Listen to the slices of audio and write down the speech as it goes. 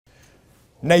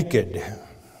Naked.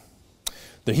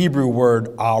 The Hebrew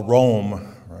word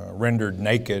arom, rendered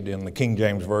naked in the King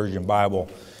James Version Bible,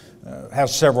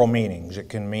 has several meanings. It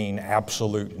can mean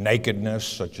absolute nakedness,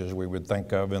 such as we would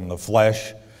think of in the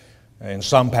flesh in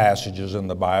some passages in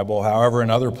the Bible. However,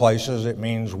 in other places it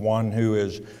means one who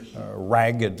is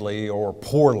raggedly or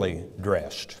poorly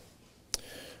dressed.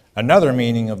 Another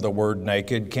meaning of the word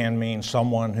naked can mean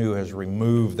someone who has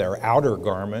removed their outer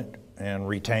garment and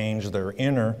retains their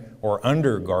inner or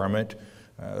undergarment,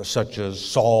 such as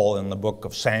Saul in the book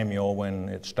of Samuel, when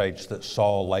it states that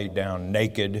Saul lay down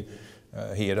naked.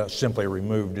 He had simply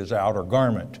removed his outer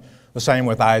garment. The same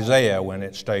with Isaiah, when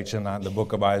it states in the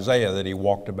book of Isaiah that he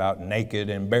walked about naked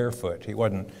and barefoot. He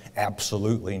wasn't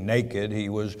absolutely naked. He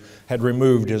had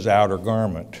removed his outer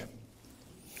garment.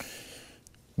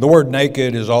 The word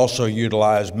naked is also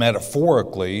utilized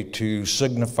metaphorically to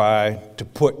signify to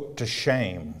put to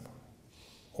shame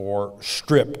or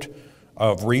stripped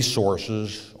of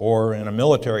resources, or in a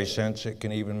military sense, it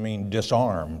can even mean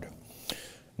disarmed.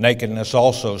 Nakedness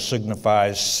also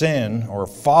signifies sin or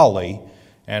folly,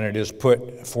 and it is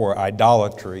put for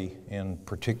idolatry in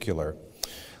particular.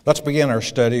 Let's begin our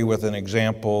study with an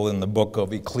example in the book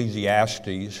of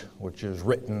Ecclesiastes, which is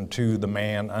written to the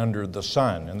man under the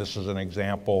sun. And this is an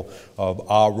example of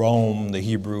arom, the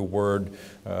Hebrew word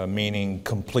meaning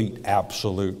complete,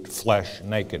 absolute flesh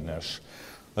nakedness.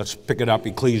 Let's pick it up,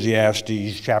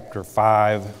 Ecclesiastes chapter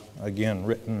 5, again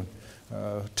written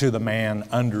to the man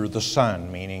under the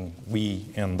sun, meaning we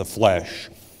in the flesh.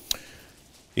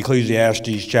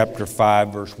 Ecclesiastes chapter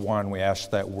 5, verse 1, we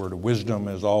ask that word of wisdom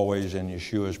as always in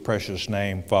Yeshua's precious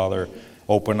name. Father,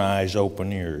 open eyes,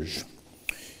 open ears.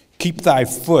 Keep thy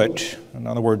foot, in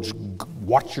other words,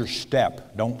 watch your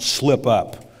step, don't slip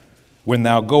up, when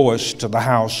thou goest to the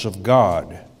house of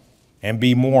God, and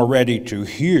be more ready to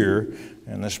hear,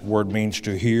 and this word means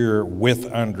to hear with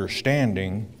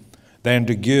understanding, than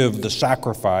to give the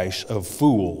sacrifice of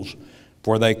fools,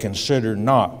 for they consider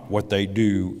not what they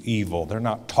do evil. They're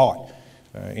not taught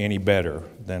any better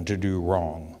than to do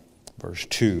wrong. Verse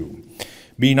 2,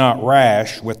 be not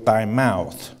rash with thy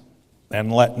mouth,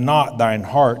 and let not thine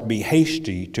heart be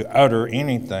hasty to utter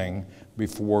anything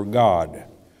before God.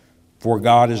 For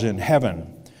God is in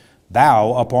heaven,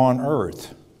 thou upon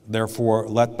earth. Therefore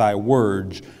let thy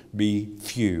words be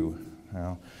few.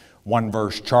 Now, one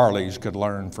verse Charlie's could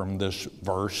learn from this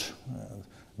verse.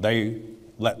 They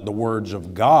let the words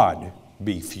of God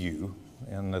be few,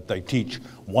 and that they teach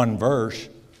one verse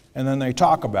and then they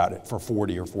talk about it for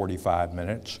 40 or 45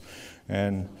 minutes.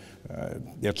 And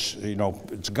it's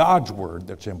God's word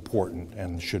that's important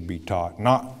and should be taught,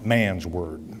 not man's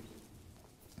word.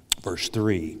 Verse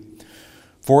 3,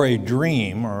 for a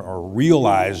dream, or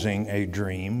realizing a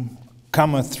dream,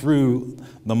 cometh through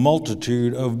the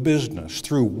multitude of business,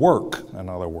 through work, in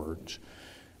other words.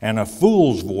 And a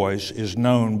fool's voice is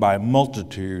known by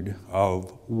multitude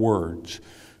of words.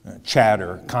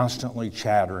 Chatter, constantly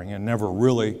chattering and never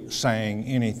really saying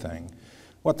anything.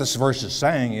 What this verse is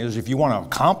saying is, if you want to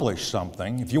accomplish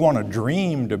something, if you want a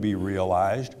dream to be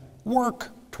realized, work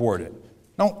toward it.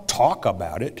 Don't talk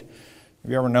about it.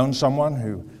 Have you ever known someone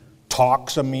who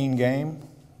talks a mean game?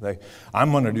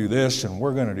 I'm going to do this, and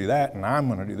we're going to do that, and I'm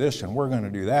going to do this, and we're going to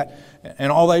do that.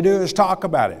 And all they do is talk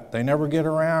about it. They never get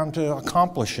around to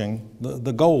accomplishing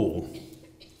the goal.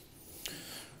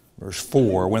 Verse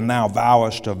 4, when thou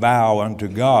vowest a vow unto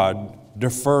God,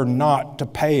 defer not to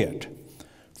pay it,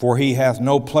 for he hath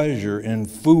no pleasure in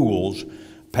fools.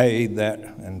 Pay that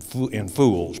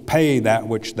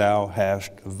which thou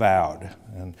hast vowed.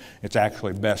 And it's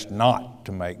actually best not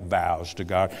to make vows to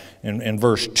God. In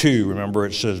verse 2, remember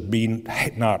it says, be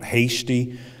not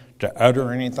hasty to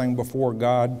utter anything before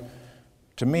God.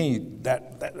 To me,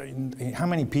 how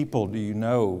many people do you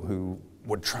know who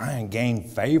would try and gain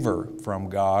favor from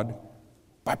God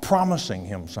by promising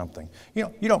him something?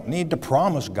 You don't need to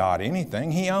promise God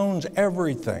anything. He owns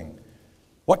everything.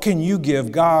 What can you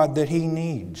give God that he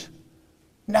needs?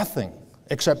 Nothing,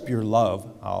 except your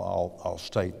love. I'll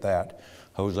state that.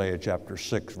 Hosea chapter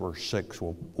 6, verse 6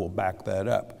 will back that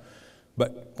up.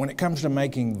 But when it comes to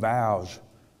making vows,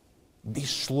 be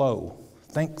slow.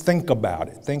 Think about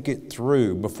it. Think it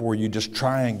through before you just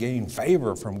try and gain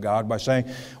favor from God by saying,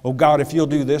 oh God, if you'll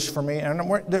do this for me. And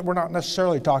we're not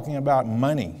necessarily talking about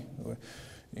money.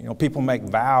 People make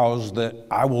vows that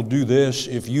I will do this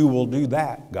if you will do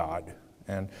that, God.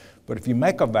 But if you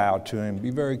make a vow to him, be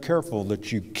very careful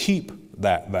that you keep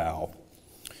that vow.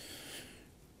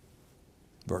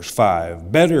 Verse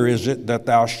 5, better is it that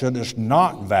thou shouldest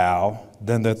not vow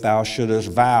than that thou shouldest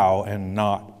vow and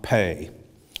not pay.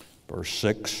 Verse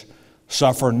 6,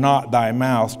 Suffer not thy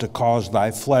mouth to cause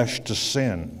thy flesh to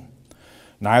sin.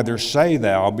 Neither say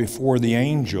thou before the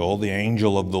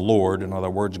angel of the Lord, in other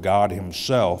words, God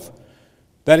himself,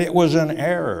 that it was an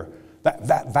error.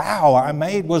 That vow I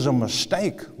made was a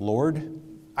mistake, Lord.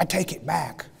 I take it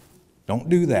back. Don't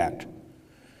do that.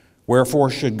 Wherefore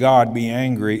should God be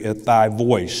angry at thy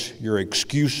voice, your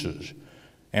excuses,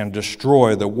 and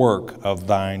destroy the work of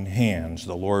thine hands?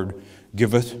 The Lord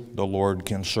giveth, the Lord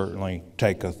can certainly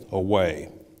taketh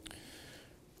away.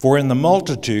 For in the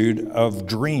multitude of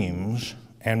dreams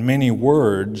and many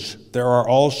words, there are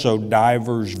also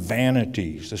divers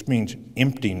vanities. This means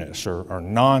emptiness or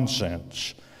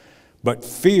nonsense. But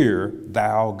fear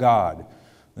thou God.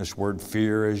 This word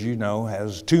fear, as you know,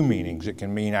 has two meanings. It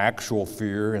can mean actual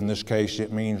fear. In this case,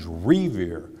 it means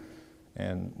revere.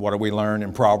 And what do we learn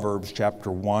in Proverbs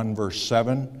chapter 1, verse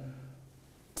 7?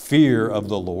 Fear of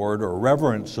the Lord, or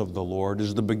reverence of the Lord,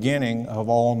 is the beginning of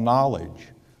all knowledge,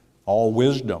 all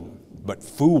wisdom. But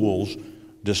fools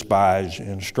despise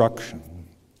instruction.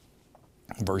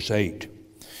 Verse 8.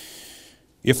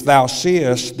 If thou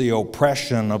seest the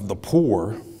oppression of the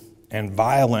poor, and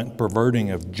violent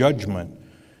perverting of judgment,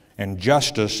 and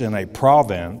justice in a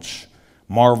province,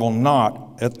 marvel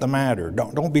not at the matter.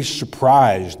 Don't be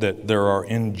surprised that there are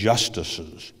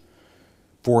injustices.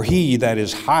 For he that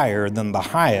is higher than the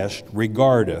highest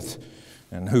regardeth.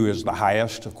 And who is the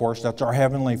highest? Of course, that's our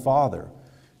Heavenly Father.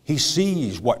 He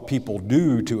sees what people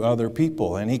do to other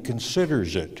people, and he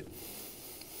considers it.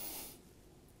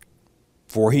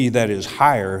 For he that is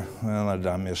higher, well,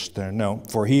 I missed there, no.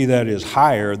 For he that is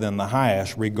higher than the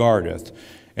highest regardeth,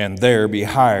 and there be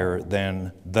higher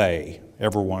than they.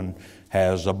 Everyone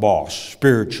has a boss.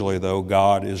 Spiritually, though,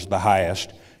 God is the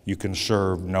highest. You can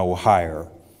serve no higher.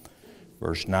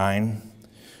 Verse 9.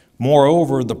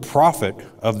 Moreover, the profit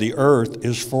of the earth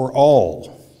is for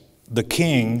all. The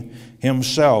king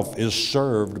himself is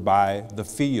served by the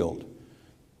field.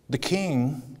 The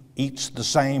king eats the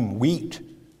same wheat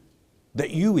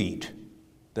that you eat,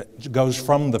 that goes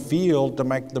from the field to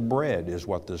make the bread, is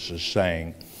what this is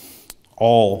saying.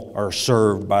 All are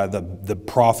served by the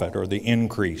profit or the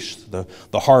increase.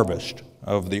 The harvest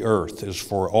of the earth is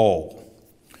for all.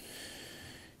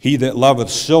 He that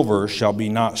loveth silver shall be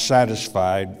not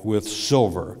satisfied with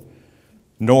silver,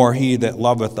 nor he that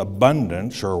loveth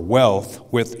abundance or wealth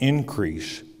with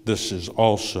increase. This is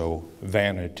also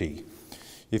vanity.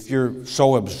 If you're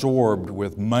so absorbed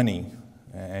with money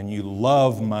and you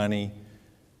love money,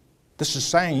 this is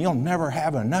saying you'll never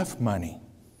have enough money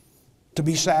to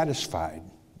be satisfied.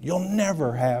 You'll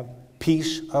never have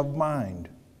peace of mind.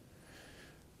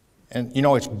 And you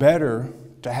know, it's better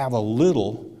to have a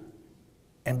little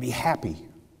and be happy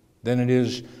than it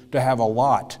is to have a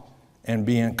lot and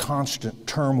be in constant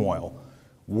turmoil,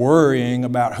 worrying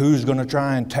about who's going to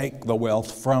try and take the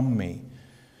wealth from me.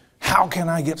 How can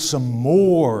I get some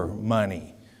more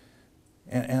money?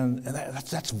 And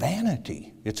that's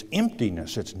vanity. It's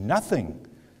emptiness. It's nothing.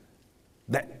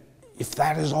 If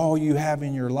that is all you have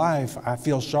in your life, I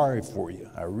feel sorry for you.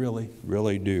 I really,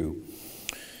 really do.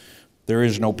 There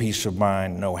is no peace of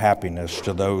mind, no happiness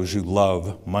to those who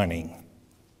love money.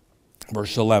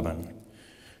 Verse 11.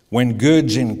 When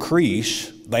goods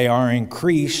increase, they are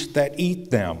increased that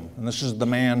eat them. And this is the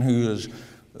man who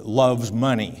loves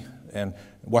money. And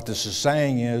what this is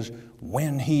saying is,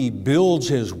 when he builds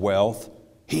his wealth,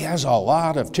 he has a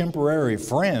lot of temporary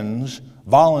friends,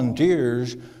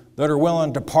 volunteers, that are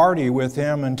willing to party with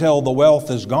him until the wealth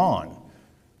is gone.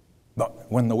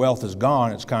 But when the wealth is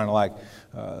gone, it's kind of like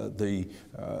the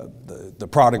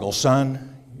prodigal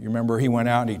son. You remember he went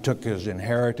out and he took his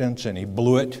inheritance and he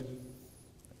blew it.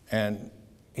 And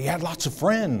he had lots of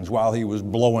friends while he was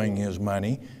blowing his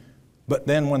money. But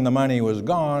then when the money was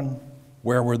gone,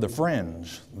 where were the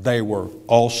friends? They were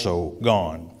also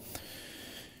gone.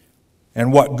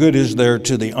 And what good is there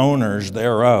to the owners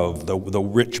thereof, the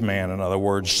rich man, in other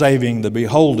words, saving the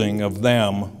beholding of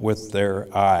them with their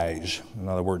eyes? In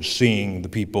other words, seeing the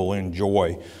people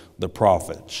enjoy the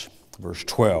profits. Verse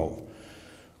 12.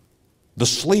 The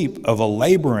sleep of a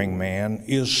laboring man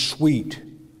is sweet.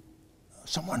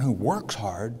 Someone who works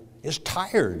hard is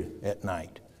tired at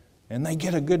night, and they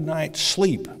get a good night's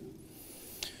sleep,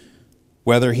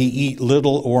 whether he eat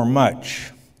little or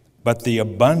much. But the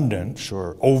abundance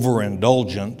or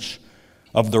overindulgence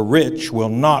of the rich will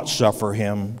not suffer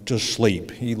him to sleep.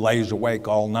 He lays awake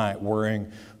all night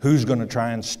worrying who's going to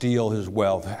try and steal his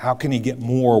wealth. How can he get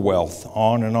more wealth?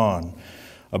 On and on.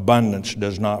 Overindulgence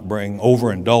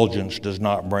does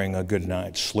not bring a good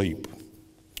night's sleep.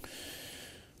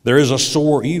 There is a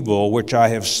sore evil which I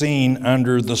have seen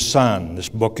under the sun. This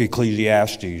book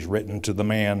Ecclesiastes, written to the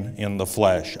man in the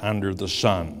flesh, under the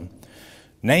sun.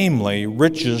 Namely,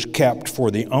 riches kept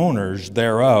for the owners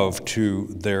thereof to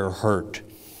their hurt.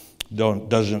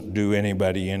 Doesn't do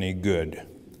anybody any good.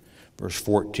 Verse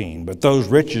 14, but those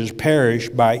riches perish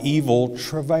by evil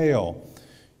travail.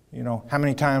 You know, how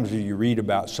many times do you read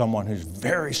about someone who's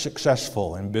very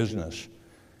successful in business,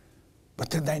 but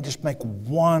then they just make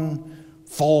one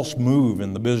false move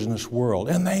in the business world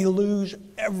and they lose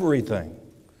everything?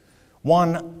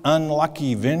 One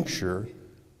unlucky venture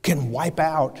can wipe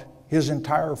out his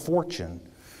entire fortune,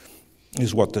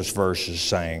 is what this verse is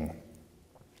saying.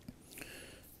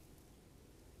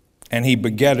 And he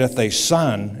begetteth a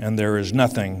son, and there is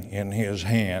nothing in his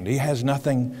hand. He has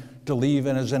nothing to leave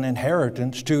as an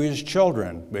inheritance to his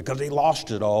children because he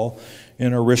lost it all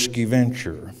in a risky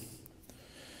venture.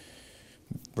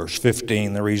 Verse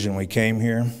 15, the reason we came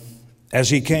here. As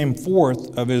he came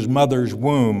forth of his mother's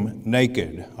womb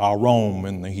naked, arom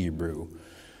in the Hebrew,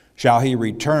 shall he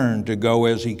return to go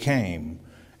as he came,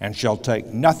 and shall take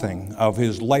nothing of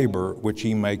his labor which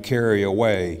he may carry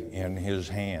away in his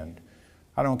hand.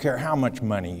 I don't care how much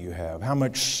money you have, how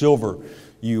much silver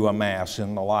you amass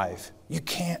in the life. You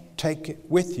can't take it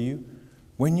with you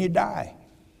when you die.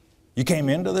 You came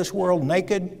into this world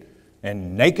naked,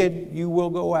 and naked you will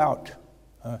go out.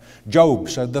 Job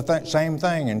said the same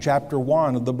thing in chapter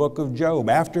 1 of the book of Job.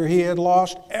 After he had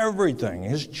lost everything,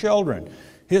 his children,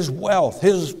 his wealth,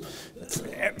 his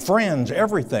friends,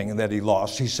 everything that he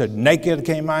lost, he said, naked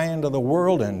came I into the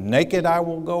world, and naked I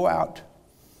will go out.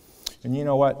 And you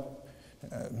know what?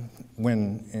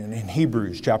 When in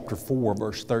Hebrews chapter 4,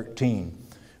 verse 13,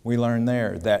 we learn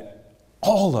there that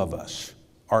all of us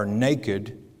are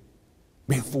naked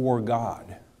before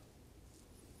God.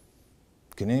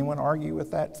 Can anyone argue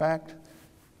with that fact?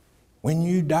 When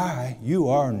you die, you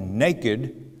are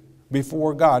naked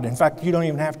before God. In fact, you don't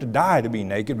even have to die to be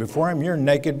naked before Him. You're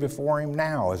naked before Him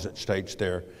now, as it states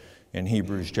there in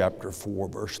Hebrews chapter 4,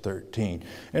 verse 13.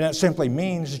 And that simply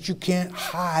means that you can't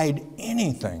hide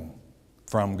anything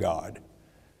from God.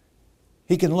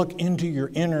 He can look into your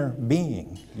inner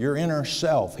being, your inner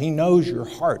self. He knows your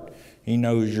heart. He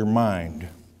knows your mind.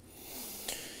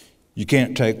 You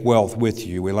can't take wealth with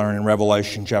you. We learn in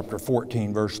Revelation chapter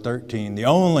 14, verse 13, the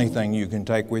only thing you can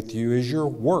take with you is your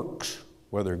works,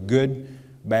 whether good,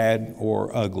 bad,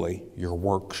 or ugly. Your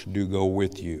works do go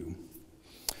with you.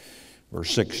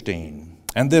 Verse 16,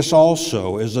 and this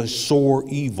also is a sore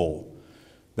evil,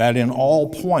 that in all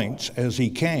points as he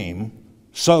came,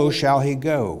 so shall he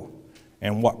go.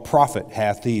 And what profit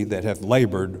hath he that hath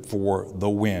labored for the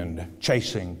wind,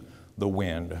 chasing the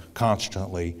wind,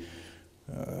 constantly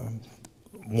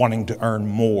wanting to earn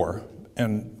more?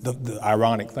 And the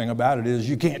ironic thing about it is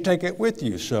you can't take it with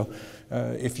you. So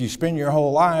if you spend your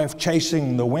whole life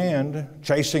chasing the wind,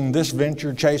 chasing this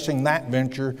venture, chasing that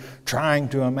venture, trying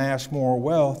to amass more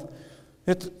wealth,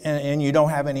 and you don't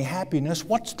have any happiness,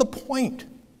 what's the point?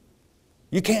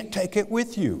 You can't take it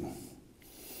with you.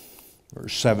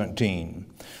 Verse 17,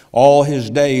 all his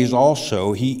days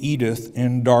also he eateth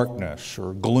in darkness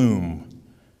or gloom,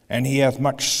 and he hath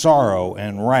much sorrow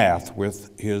and wrath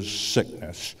with his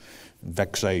sickness,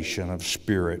 vexation of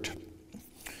spirit.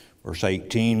 Verse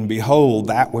 18, behold,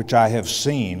 that which I have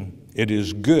seen, it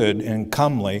is good and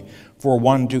comely for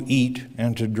one to eat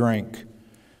and to drink,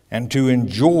 and to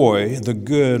enjoy the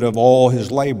good of all his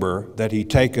labor that he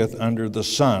taketh under the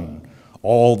sun,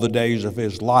 all the days of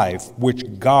his life,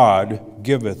 which God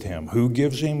giveth him. Who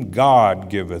gives him?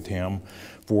 God giveth him,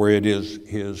 for it is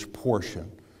his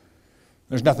portion.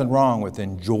 There's nothing wrong with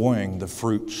enjoying the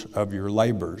fruits of your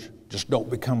labors. Just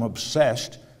don't become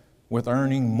obsessed with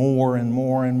earning more and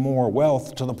more and more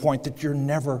wealth to the point that you're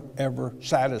never, ever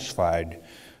satisfied.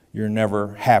 You're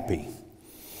never happy.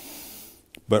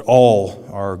 But all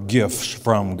are gifts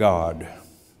from God.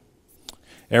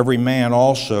 Every man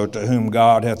also to whom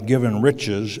God hath given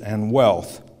riches and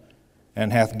wealth,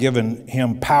 and hath given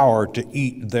him power to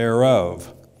eat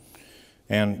thereof,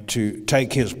 and to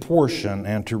take his portion,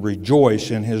 and to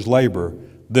rejoice in his labor,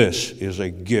 this is a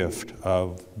gift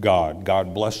of God.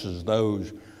 God blesses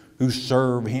those who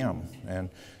serve Him. And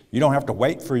you don't have to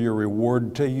wait for your reward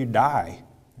until you die.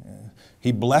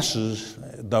 He blesses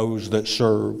those that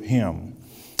serve Him.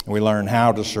 And we learn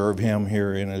how to serve Him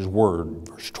here in His Word.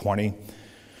 Verse 20,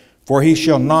 for he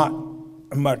shall not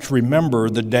much remember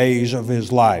the days of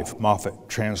his life. Moffat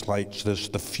translates this,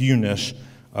 the fewness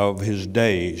of his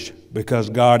days, because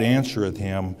God answereth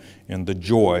him in the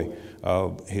joy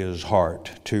of his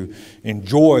heart. To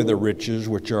enjoy the riches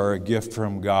which are a gift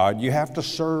from God, you have to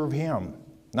serve Him.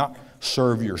 Not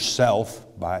serve yourself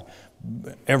by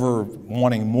ever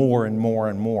wanting more and more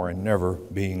and more and never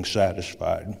being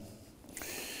satisfied.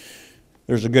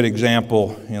 There's a good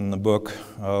example in the book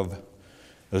of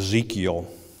Ezekiel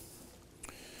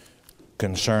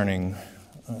concerning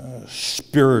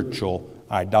spiritual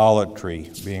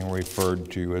idolatry being referred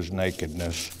to as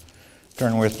nakedness.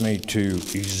 Turn with me to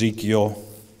Ezekiel.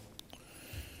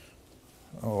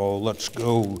 Let's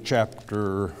go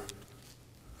chapter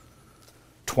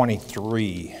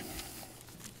 23.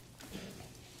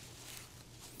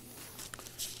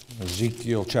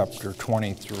 Ezekiel chapter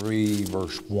 23,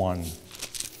 verse 1.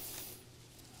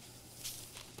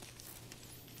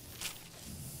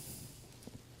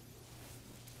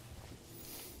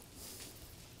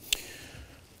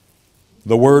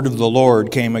 The word of the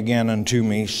Lord came again unto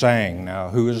me, saying, now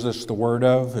who is this the word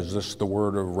of? Is this the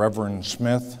word of Reverend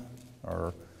Smith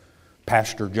or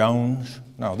Pastor Jones?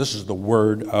 No, this is the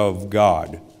word of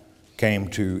God came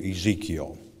to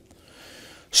Ezekiel.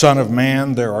 Son of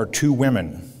man, there are two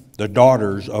women, the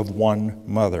daughters of one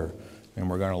mother. And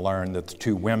we're going to learn that the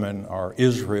two women are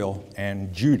Israel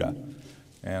and Judah.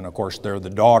 And of course, they're the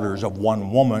daughters of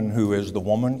one woman who is the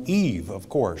woman Eve, of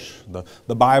course.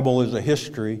 The Bible is a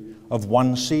history of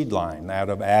one seed line, that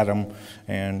of Adam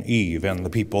and Eve and the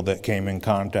people that came in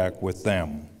contact with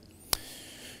them.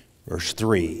 Verse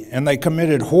 3, and they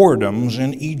committed whoredoms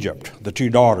in Egypt, the two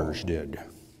daughters did.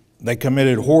 They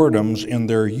committed whoredoms in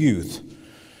their youth.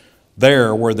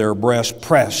 There were their breasts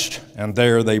pressed, and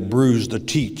there they bruised the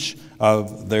teats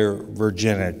of their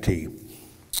virginity.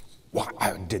 Well,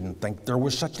 I didn't think there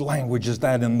was such language as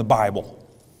that in the Bible.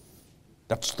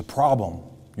 That's the problem.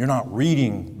 You're not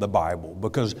reading the Bible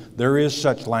because there is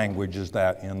such language as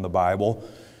that in the Bible.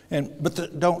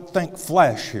 But don't think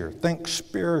flesh here. Think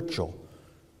spiritual.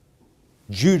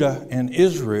 Judah and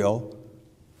Israel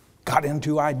got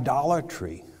into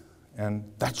idolatry. And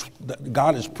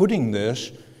God is putting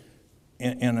this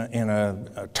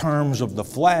in terms of the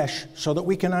flesh so that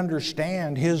we can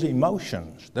understand his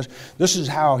emotions. This is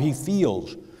how he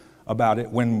feels about it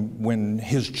when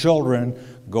his children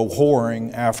go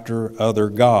whoring after other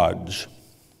gods.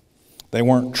 They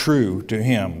weren't true to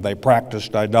him. They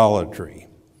practiced idolatry.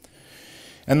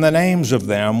 And the names of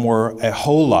them were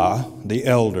Aholah, the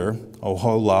elder.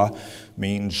 Aholah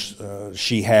means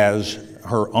she has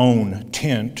her own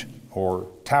tent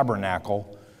or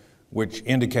tabernacle, which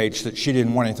indicates that she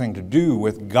didn't want anything to do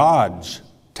with God's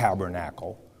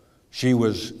tabernacle. She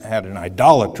had an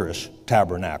idolatrous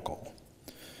tabernacle.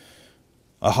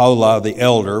 Aholah the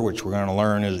elder, which we're going to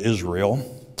learn is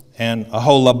Israel, and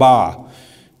Aholabah,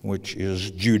 which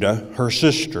is Judah, her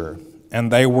sister.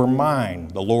 And they were mine,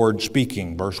 the Lord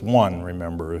speaking, verse 1,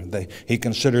 remember. He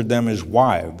considered them his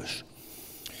wives.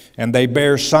 And they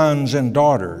bare sons and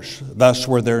daughters. Thus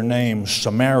were their names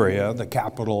Samaria, the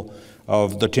capital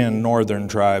of the 10 northern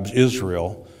tribes,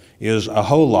 Israel, is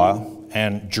Aholah,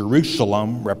 and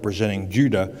Jerusalem, representing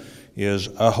Judah, is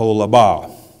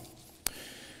Aholabah.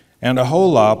 And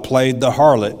Aholah played the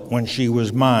harlot when she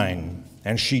was mine,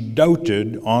 and she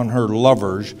doted on her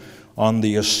lovers, on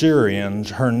the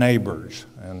Assyrians, her neighbors.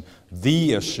 And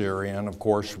the Assyrian, of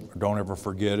course, don't ever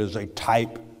forget, is a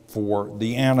type for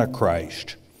the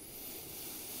Antichrist.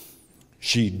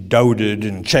 She doted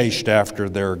and chased after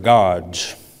their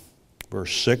gods.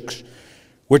 Verse 6,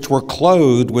 which were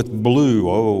clothed with blue.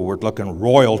 Oh, we're looking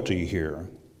royalty here.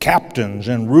 Captains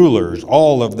and rulers,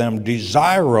 all of them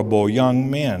desirable young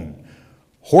men,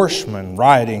 horsemen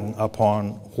riding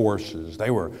upon horses. They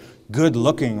were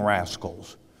good-looking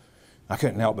rascals. I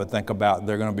couldn't help but think about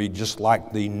they're going to be just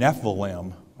like the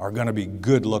Nephilim are going to be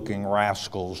good-looking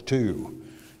rascals too.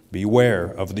 Beware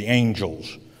of the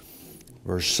angels.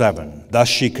 Verse 7, thus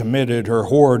she committed her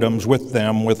whoredoms with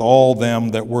them, with all them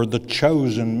that were the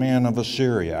chosen men of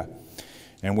Assyria,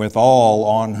 and with all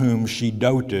on whom she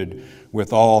doted,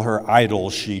 with all her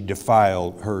idols she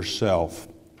defiled herself.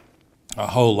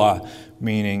 Aholah,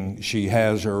 meaning she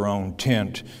has her own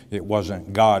tent. It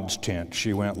wasn't God's tent.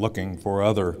 She went looking for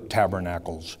other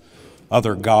tabernacles,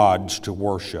 other gods to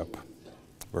worship.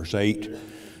 Verse 8,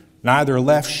 neither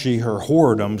left she her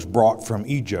whoredoms brought from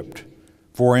Egypt,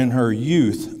 for in her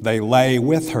youth they lay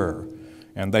with her,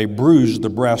 and they bruised the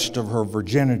breast of her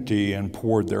virginity and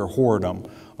poured their whoredom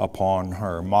upon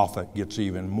her. Moffat gets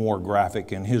even more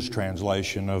graphic in his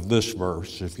translation of this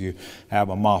verse. If you have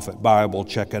a Moffat Bible,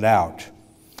 check it out.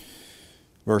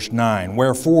 Verse 9,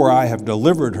 wherefore I have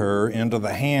delivered her into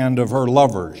the hand of her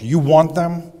lovers. You want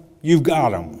them? You've got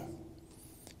them.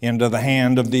 Into the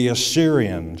hand of the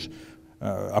Assyrians,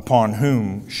 upon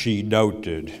whom she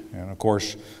doted. And of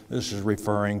course, this is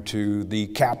referring to the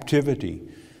captivity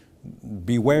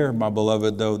Beware, my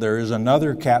beloved, though, there is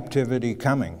another captivity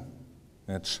coming.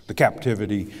 It's the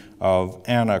captivity of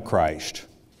Antichrist.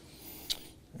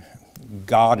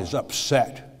 God is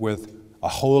upset with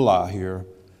Aholah here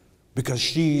because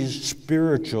she's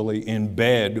spiritually in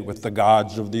bed with the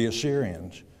gods of the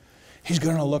Assyrians. He's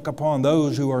going to look upon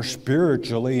those who are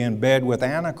spiritually in bed with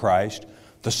Antichrist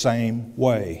the same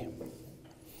way.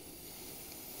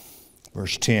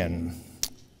 Verse 10,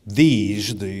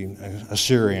 these, the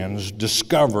Assyrians,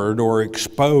 discovered or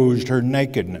exposed her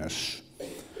nakedness.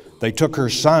 They took her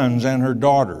sons and her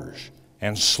daughters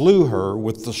and slew her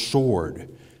with the sword,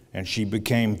 and she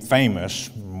became famous,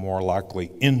 more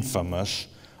likely infamous,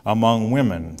 among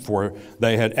women, for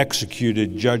they had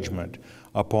executed judgment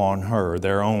upon her,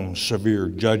 their own severe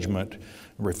judgment,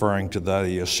 referring to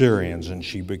the Assyrians, and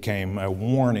she became a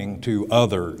warning to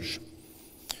others.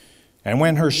 And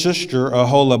when her sister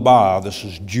Aholibah, this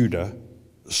is Judah,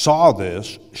 saw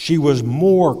this, she was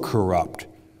more corrupt,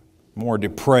 more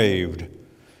depraved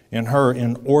in her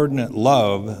inordinate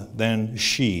love than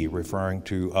she, referring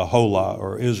to Aholah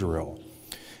or Israel,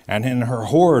 and in her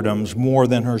whoredoms more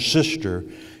than her sister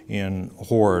in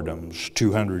whoredoms.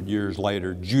 200 years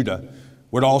later, Judah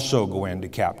would also go into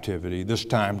captivity, this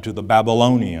time to the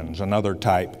Babylonians, another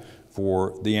type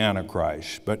for the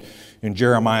Antichrist. But in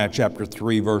Jeremiah chapter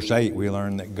 3, verse 8, we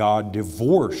learn that God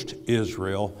divorced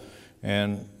Israel,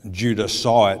 and Judah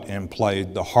saw it and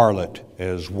played the harlot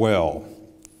as well.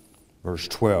 Verse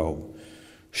 12,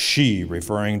 she,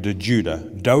 referring to Judah,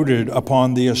 doted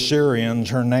upon the Assyrians,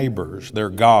 her neighbors, their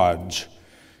gods,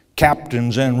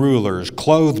 captains and rulers,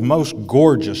 clothed most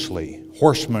gorgeously,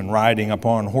 horsemen riding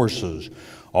upon horses,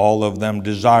 all of them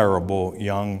desirable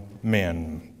young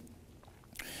men.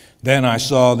 Then I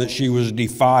saw that she was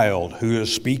defiled. Who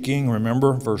is speaking?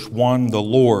 Remember, verse 1, the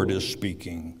Lord is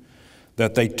speaking.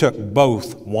 That they took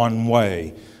both one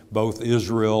way. Both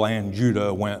Israel and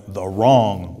Judah went the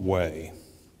wrong way.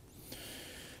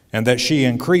 And that she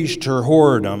increased her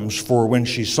whoredoms, for when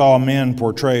she saw men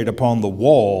portrayed upon the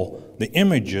wall, the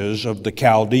images of the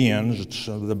Chaldeans,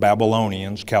 the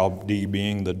Babylonians, Chaldee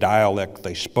being the dialect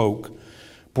they spoke,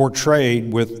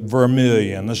 portrayed with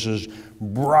vermilion. This is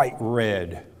bright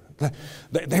red.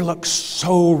 They look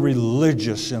so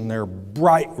religious in their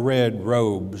bright red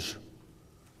robes.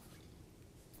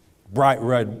 Bright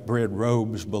red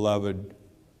robes, beloved,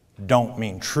 don't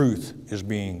mean truth is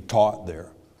being taught there.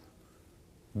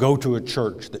 Go to a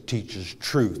church that teaches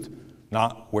truth,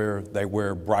 not where they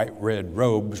wear bright red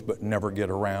robes but never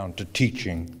get around to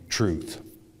teaching truth.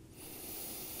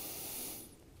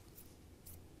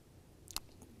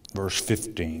 Verse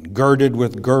 15, girded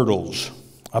with girdles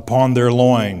upon their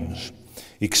loins,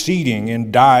 exceeding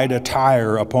in dyed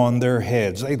attire upon their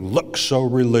heads. They look so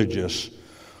religious.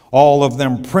 All of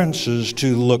them princes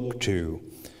to look to,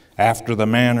 after the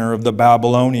manner of the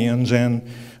Babylonians and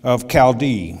of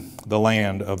Chaldee, the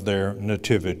land of their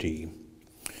nativity.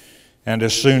 And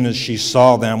as soon as she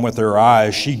saw them with her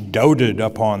eyes, she doted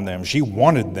upon them. She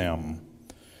wanted them,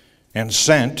 and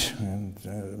sent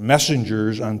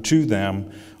messengers unto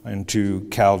them into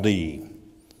Chaldee.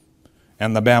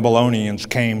 And the Babylonians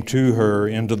came to her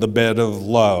into the bed of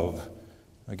love.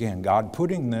 Again, God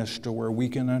putting this to where we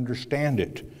can understand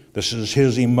it. This is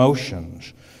his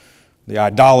emotions. The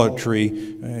idolatry,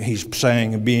 he's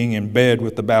saying, being in bed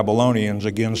with the Babylonians.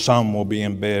 Again, some will be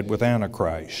in bed with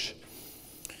Antichrist.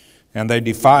 And they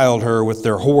defiled her with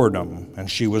their whoredom, and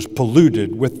she was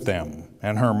polluted with them,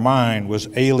 and her mind was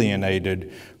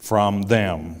alienated from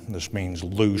them. This means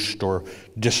loosed or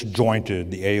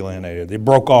disjointed, the alienated. They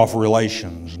broke off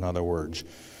relations, in other words.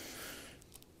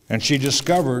 And she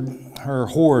discovered her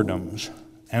whoredoms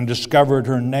and discovered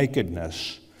her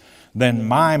nakedness. Then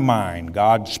my mind,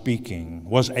 God speaking,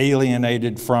 was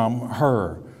alienated from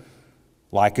her,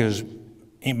 like as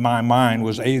my mind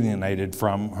was alienated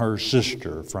from her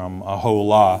sister, from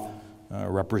Aholah,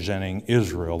 representing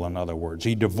Israel, in other words.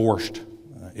 He divorced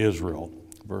Israel.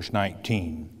 Verse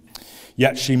 19.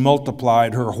 Yet she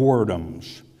multiplied her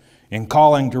whoredoms, in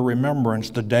calling to remembrance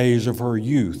the days of her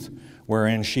youth,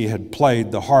 wherein she had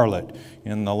played the harlot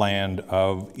in the land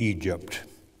of Egypt.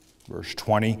 Verse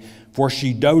 20, for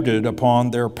she doted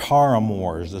upon their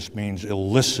paramours, this means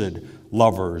illicit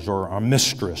lovers or a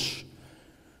mistress,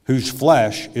 whose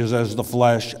flesh is as the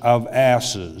flesh of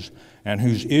asses, and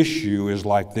whose issue is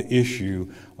like the issue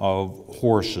of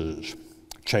horses,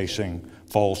 chasing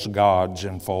false gods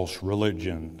and false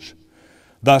religions.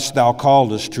 Thus thou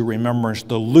calledest to remembrance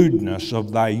the lewdness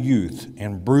of thy youth,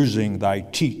 and bruising thy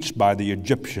teats by the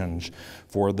Egyptians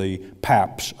for the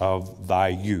paps of thy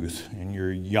youth, in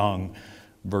your young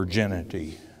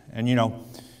virginity. And you know,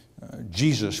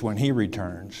 Jesus, when he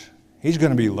returns, he's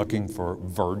going to be looking for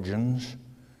virgins.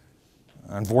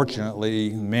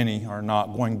 Unfortunately, many are not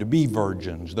going to be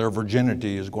virgins. Their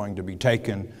virginity is going to be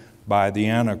taken by the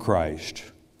Antichrist.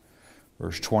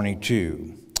 Verse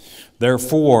 22.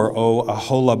 Therefore, O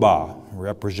Aholibah,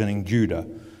 representing Judah,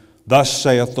 thus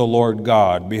saith the Lord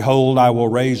God, behold, I will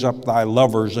raise up thy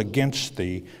lovers against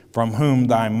thee, from whom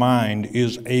thy mind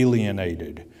is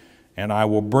alienated, and I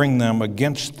will bring them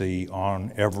against thee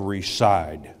on every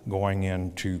side, going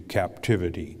into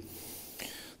captivity.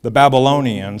 The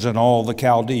Babylonians and all the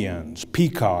Chaldeans,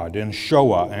 Pekod and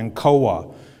Shoah and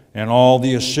Koah, and all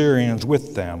the Assyrians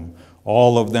with them,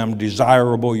 all of them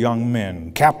desirable young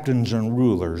men, captains and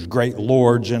rulers, great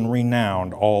lords and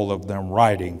renowned, all of them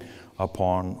riding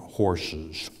upon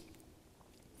horses.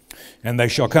 And they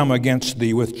shall come against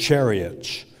thee with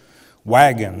chariots,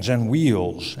 wagons and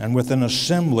wheels, and with an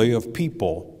assembly of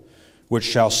people, which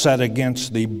shall set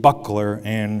against thee buckler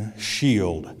and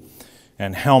shield,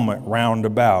 and helmet round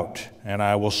about. And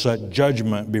I will set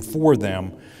judgment before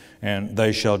them, and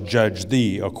they shall judge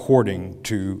thee according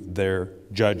to their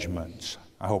judgments.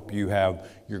 I hope you have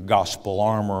your gospel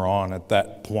armor on at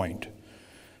that point.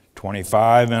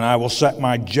 25, and I will set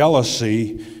my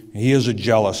jealousy. He is a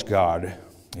jealous God.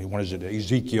 What is it?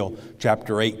 Ezekiel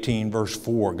chapter 18, verse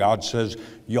 4. God says,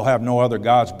 you'll have no other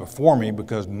gods before me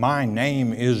because my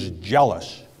name is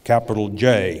jealous, capital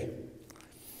J.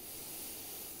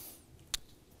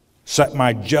 Set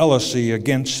my jealousy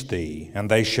against thee,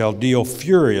 and they shall deal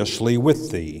furiously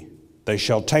with thee. They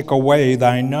shall take away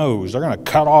thy nose. They're going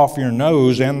to cut off your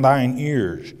nose and thine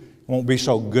ears. It won't be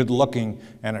so good looking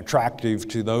and attractive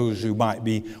to those who might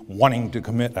be wanting to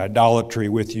commit idolatry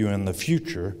with you in the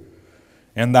future.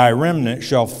 And thy remnant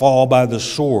shall fall by the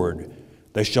sword.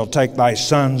 They shall take thy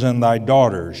sons and thy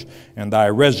daughters, and thy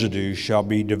residue shall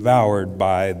be devoured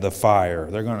by the fire.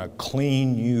 They're going to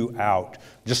clean you out.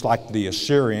 Just like the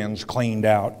Assyrians cleaned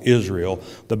out Israel,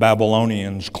 the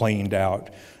Babylonians cleaned out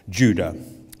Judah.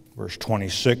 Verse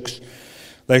 26,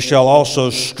 they shall also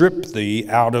strip thee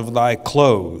out of thy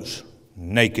clothes,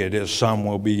 naked as some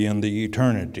will be in the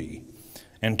eternity,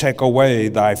 and take away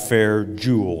thy fair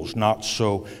jewels, not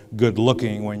so good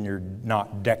looking when you're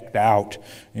not decked out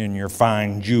in your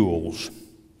fine jewels.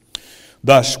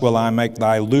 Thus will I make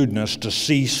thy lewdness to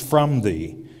cease from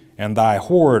thee, and thy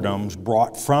whoredoms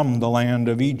brought from the land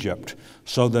of Egypt,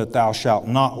 so that thou shalt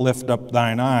not lift up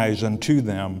thine eyes unto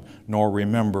them, nor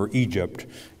remember Egypt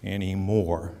any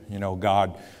more. You know,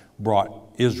 God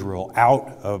brought Israel out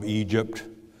of Egypt.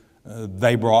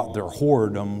 They brought their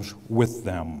whoredoms with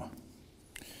them.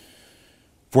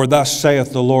 For thus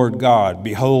saith the Lord God,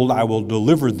 behold, I will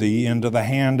deliver thee into the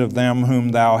hand of them whom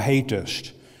thou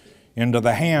hatest, into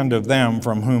the hand of them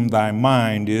from whom thy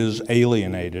mind is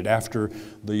alienated. After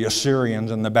the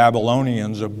Assyrians and the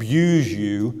Babylonians abuse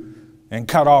you and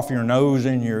cut off your nose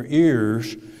and your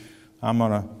ears, I'm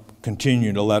going to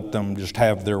continue to let them just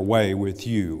have their way with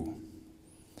you.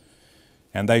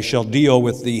 And they shall deal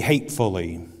with thee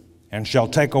hatefully, and shall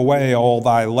take away all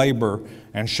thy labor,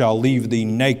 and shall leave thee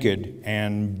naked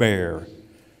and bare.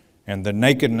 And the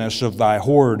nakedness of thy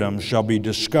whoredoms shall be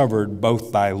discovered,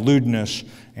 both thy lewdness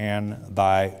and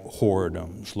thy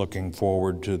whoredoms. Looking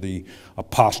forward to the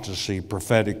apostasy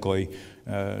prophetically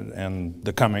and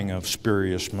the coming of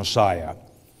spurious Messiah.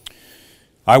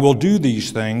 I will do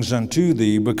these things unto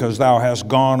thee because thou hast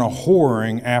gone a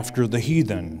whoring after the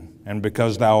heathen, and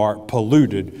because thou art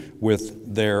polluted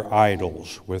with their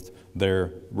idols, with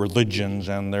their religions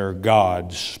and their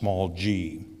gods, small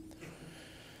g.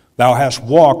 Thou hast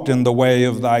walked in the way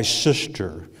of thy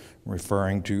sister,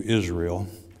 referring to Israel.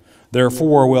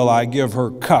 Therefore will I give her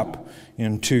cup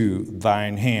into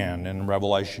thine hand. In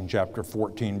Revelation chapter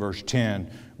 14, verse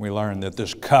 10, we learn that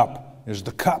this cup is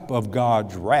the cup of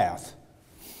God's wrath.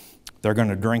 They're going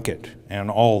to drink it, and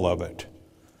all of it.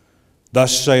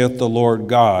 Thus saith the Lord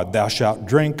God, thou shalt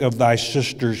drink of thy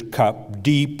sister's cup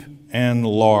deep and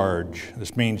large.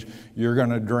 This means you're going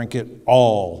to drink it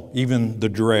all, even the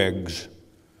dregs.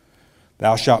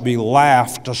 Thou shalt be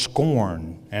laughed to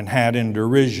scorn and had in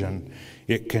derision.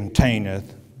 It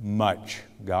containeth much.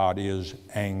 God is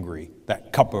angry.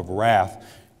 That cup of wrath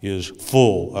is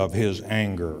full of his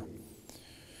anger.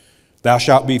 Thou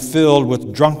shalt be filled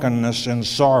with drunkenness and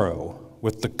sorrow,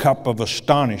 with the cup of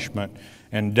astonishment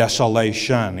and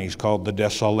desolation. He's called the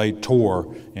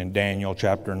desolator in Daniel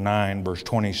chapter 9, verse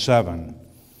 27.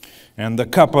 And the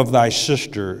cup of thy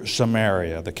sister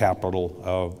Samaria, the capital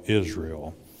of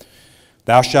Israel.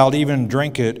 Thou shalt even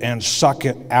drink it and suck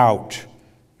it out,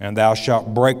 and thou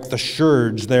shalt break the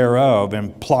sherds thereof,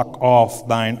 and pluck off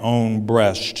thine own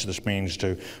breast. This means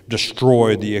to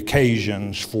destroy the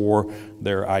occasions for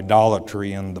their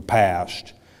idolatry in the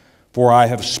past. For I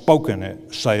have spoken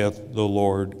it, saith the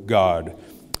Lord God.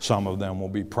 Some of them will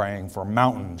be praying for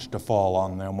mountains to fall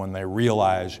on them when they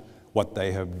realize what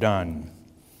they have done.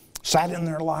 Sat in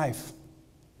their life,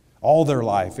 all their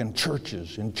life, in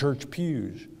churches, in church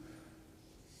pews.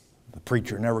 The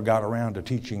preacher never got around to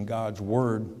teaching God's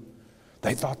word.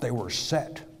 They thought they were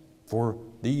set for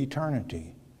the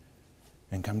eternity.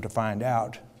 And come to find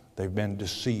out, they've been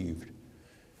deceived.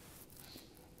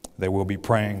 They will be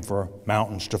praying for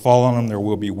mountains to fall on them. There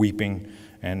will be weeping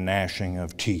and gnashing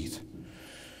of teeth.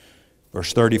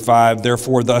 Verse 35,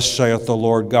 therefore thus saith the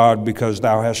Lord God, because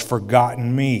thou hast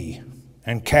forgotten me,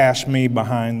 and cast me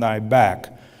behind thy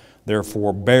back,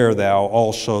 therefore bear thou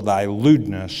also thy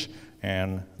lewdness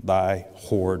and thy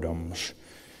whoredoms.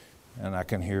 And I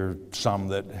can hear some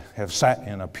that have sat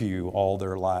in a pew all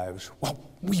their lives. Well,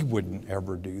 we wouldn't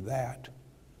ever do that.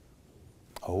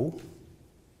 Oh?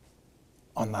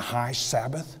 On the high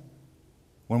Sabbath,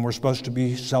 when we're supposed to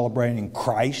be celebrating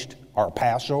Christ, our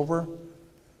Passover,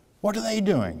 what are they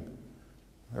doing?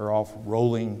 They're off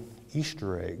rolling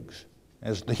Easter eggs,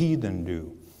 as the heathen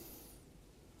do.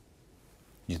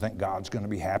 You think God's going to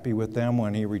be happy with them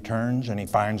when He returns and He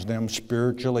finds them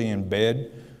spiritually in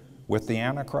bed with the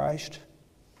Antichrist?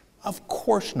 Of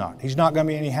course not. He's not going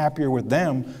to be any happier with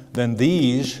them than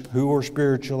these who are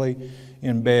spiritually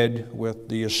in bed with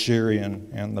the Assyrian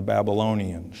and the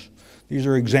Babylonians. These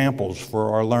are examples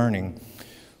for our learning.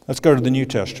 Let's go to the New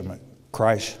Testament.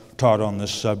 Christ taught on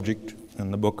this subject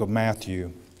in the book of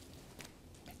Matthew.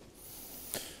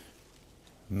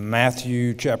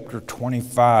 Matthew chapter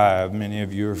 25. Many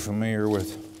of you are familiar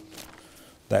with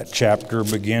that chapter,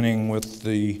 beginning with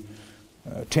the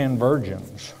 10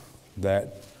 virgins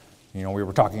that, we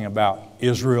were talking about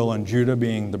Israel and Judah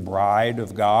being the bride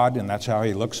of God, and that's how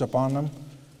He looks upon them.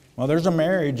 Well, there's a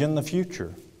marriage in the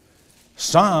future.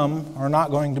 Some are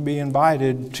not going to be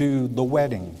invited to the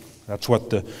wedding. That's what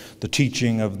the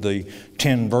teaching of the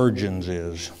 10 virgins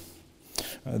is.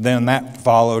 Then that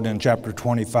followed in chapter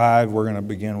 25. We're going to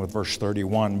begin with verse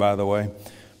 31, by the way.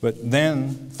 But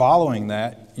then, following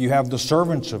that, you have the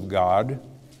servants of God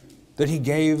that He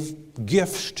gave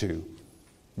gifts to.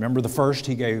 Remember the first,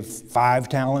 He gave 5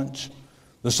 talents.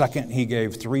 The second, He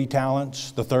gave 3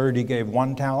 talents. The third, He gave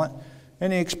 1 talent.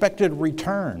 And He expected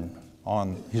return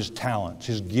on His talents,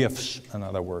 His gifts, in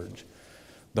other words.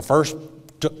 The first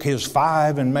took his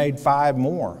 5 and made 5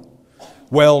 more.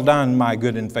 Well done, my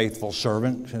good and faithful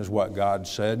servant, is what God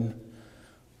said.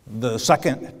 The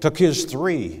second took his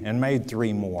 3 and made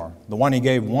 3 more. The one he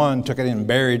gave 1 took it and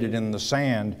buried it in the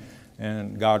sand,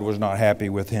 and God was not happy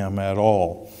with him at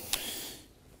all.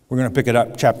 We're going to pick it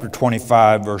up, chapter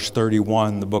 25, verse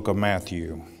 31, the book of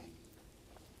Matthew.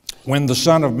 When the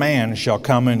Son of Man shall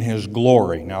come in His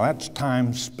glory. Now that's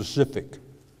time specific.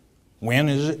 When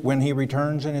is it when He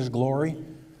returns in His glory?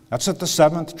 That's at the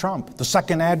 7th trump. The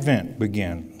second advent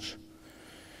begins.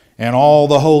 And all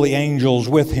the holy angels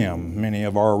with Him. Many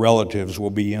of our relatives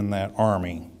will be in that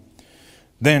army.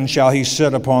 Then shall He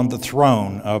sit upon the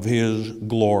throne of His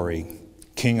glory,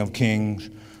 King of kings,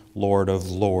 Lord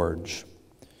of lords.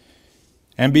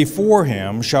 And before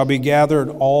Him shall be gathered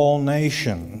all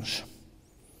nations.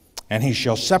 And He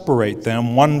shall separate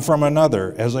them one from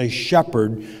another, as a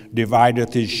shepherd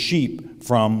divideth his sheep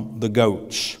from the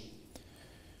goats.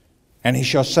 And He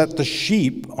shall set the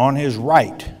sheep on His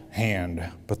right hand,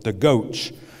 but the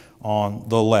goats on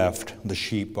the left. The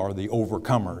sheep are the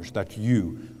overcomers. That's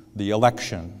you, the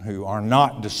election, who are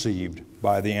not deceived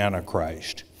by the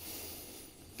Antichrist.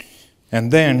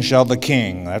 And then shall the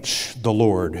King, that's the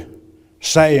Lord,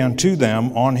 say unto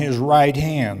them on His right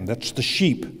hand, that's the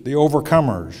sheep, the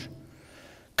overcomers,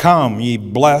 Come, ye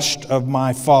blessed of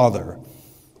my Father,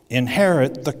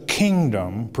 inherit the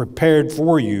kingdom prepared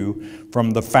for you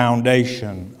from the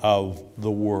foundation of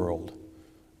the world.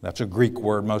 That's a Greek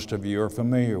word most of you are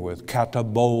familiar with.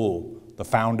 Katabol, the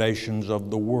foundations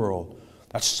of the world.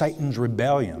 That's Satan's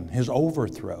rebellion, his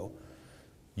overthrow.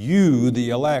 You, the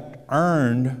elect,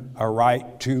 earned a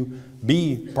right to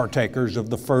be partakers of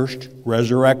the first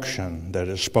resurrection that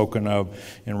is spoken of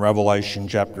in Revelation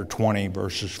chapter 20,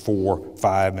 verses 4,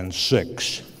 5, and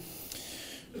 6.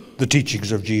 The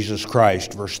teachings of Jesus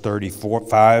Christ, verse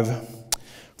 35.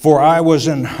 For I was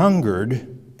an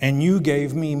hungered, and you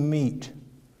gave me meat.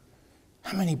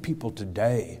 How many people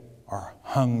today are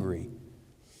hungry,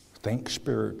 think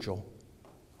spiritual,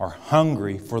 are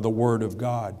hungry for the Word of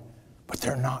God, but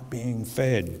they're not being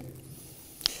fed?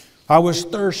 I was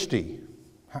thirsty.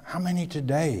 How many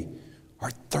today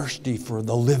are thirsty for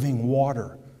the living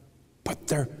water, but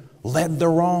they're led the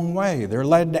wrong way. They're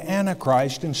led to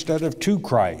Antichrist instead of to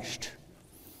Christ.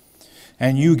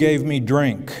 And you gave me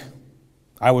drink.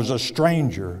 I was a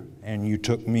stranger, and you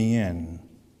took me in.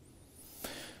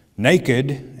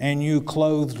 Naked, and you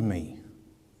clothed me.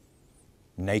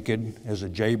 Naked as a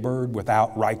jaybird,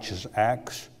 without righteous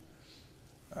acts,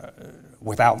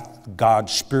 without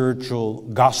God's spiritual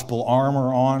gospel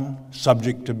armor on,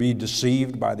 subject to be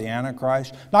deceived by the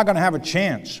Antichrist. Not going to have a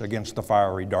chance against the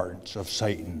fiery darts of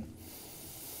Satan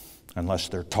unless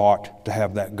they're taught to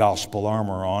have that gospel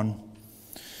armor on.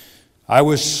 I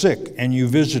was sick, and you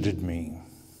visited me.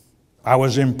 I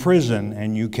was in prison,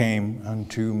 and you came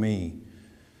unto me.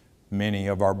 Many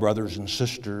of our brothers and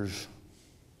sisters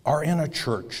are in a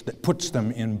church that puts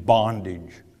them in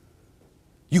bondage.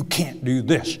 You can't do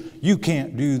this. You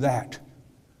can't do that.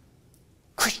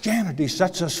 Christianity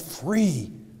sets us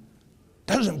free.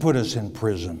 Doesn't put us in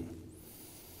prison.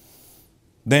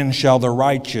 Then shall the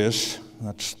righteous,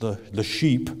 that's the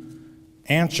sheep,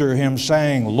 answer him,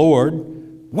 saying, Lord,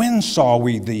 when saw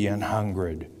we thee an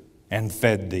hungered and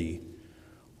fed thee,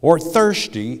 or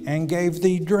thirsty and gave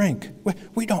thee drink?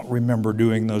 We don't remember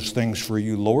doing those things for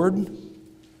you, Lord.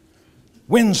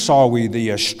 When saw we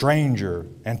thee a stranger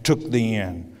and took thee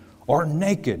in, or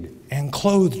naked and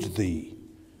clothed thee?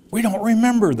 We don't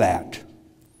remember that.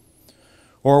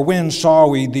 Or when saw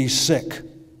we thee sick,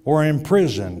 or in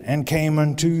prison, and came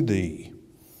unto thee?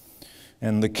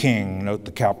 And the King, note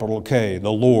the capital K, the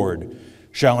Lord,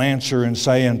 shall answer and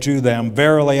say unto them,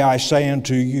 Verily I say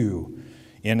unto you,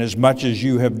 inasmuch as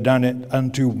you have done it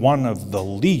unto one of the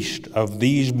least of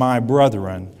these my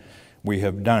brethren, you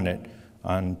have done it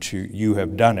unto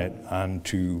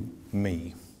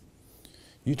me.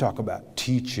 You talk about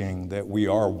teaching that we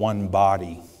are one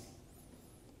body.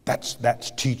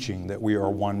 That's teaching that we are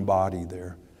one body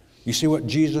there. You see what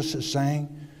Jesus is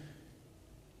saying?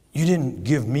 You didn't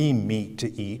give me meat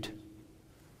to eat,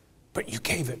 but you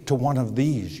gave it to one of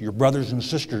these, your brothers and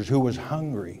sisters, who was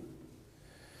hungry.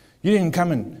 You didn't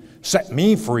come and set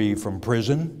me free from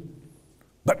prison,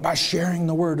 but by sharing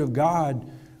the Word of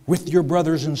God with your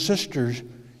brothers and sisters,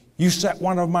 you set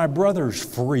one of my brothers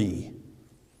free.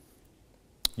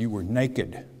 You were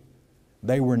naked.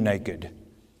 They were naked.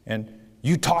 And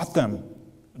you taught them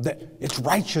that it's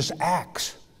righteous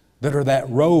acts that are that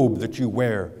robe that you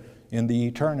wear in the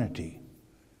eternity,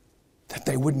 that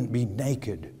they wouldn't be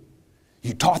naked.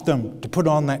 You taught them to put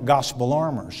on that gospel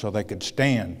armor so they could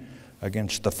stand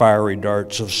against the fiery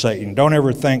darts of Satan. Don't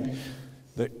ever think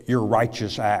that your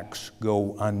righteous acts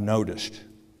go unnoticed.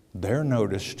 They're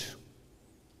noticed.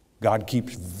 God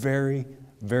keeps very,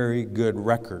 very good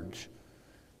records.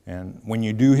 And when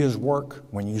you do His work,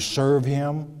 when you serve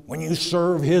Him, when you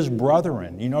serve His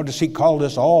brethren, you notice He called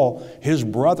us all His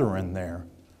brethren there.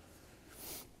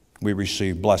 We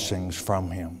receive blessings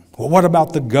from Him. Well, what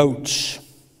about the goats?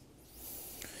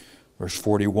 Verse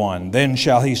 41, Then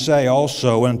shall He say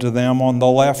also unto them on the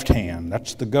left hand,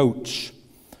 that's the goats,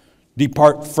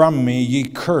 Depart from me, ye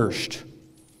cursed,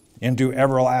 into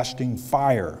everlasting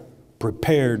fire,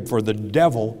 prepared for the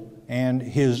devil and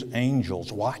his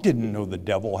angels. Well, I didn't know the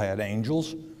devil had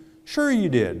angels. Sure you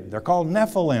did. They're called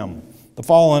Nephilim, the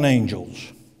fallen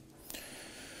angels.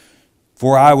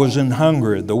 For I was an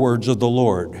hungered, the words of the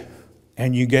Lord,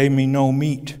 and you gave me no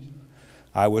meat.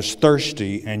 I was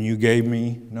thirsty, and you gave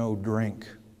me no drink.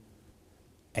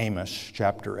 Amos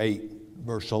chapter 8,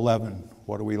 verse 11.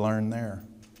 What do we learn there?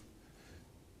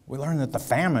 We learn that the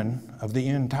famine of the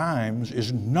end times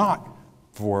is not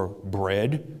for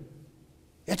bread.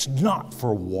 It's not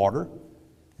for water.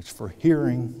 It's for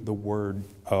hearing the Word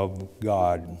of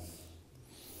God.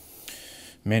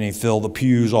 Many fill the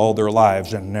pews all their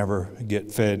lives and never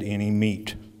get fed any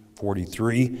meat.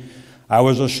 43, I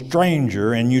was a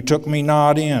stranger and you took me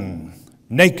not in,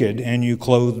 naked and you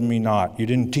clothed me not. You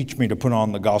didn't teach me to put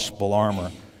on the gospel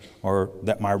armor, or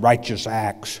that my righteous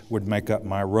acts would make up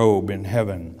my robe in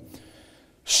heaven.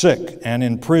 Sick and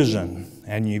in prison,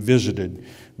 and ye visited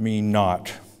me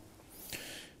not.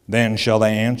 Then shall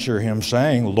they answer him,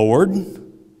 saying, Lord,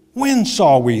 when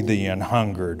saw we thee an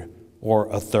hungered,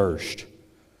 or athirst,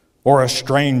 or a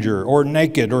stranger, or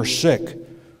naked, or sick,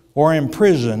 or in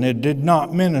prison, and did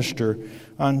not minister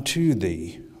unto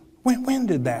thee? When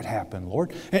did that happen,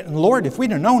 Lord? And Lord, if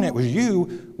we'd have known it was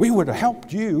you, we would have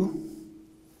helped you.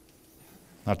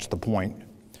 That's the point.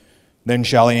 Then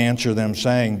shall he answer them,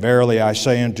 saying, Verily I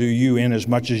say unto you,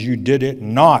 inasmuch as you did it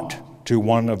not to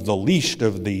one of the least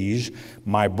of these,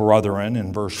 my brethren,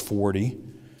 in verse 40,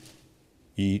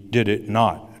 ye did it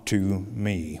not to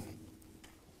me.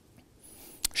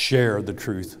 share the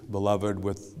truth, beloved,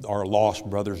 with our lost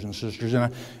brothers and sisters.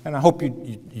 And I hope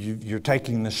you're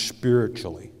taking this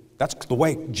spiritually. That's the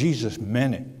way Jesus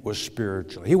meant it, was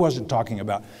spiritually. He wasn't talking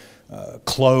about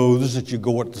clothes that you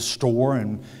go at the store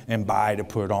and buy to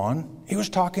put on. He was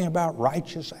talking about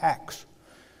righteous acts.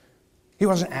 He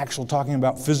wasn't actually talking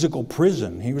about physical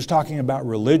prison. He was talking about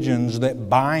religions that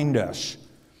bind us,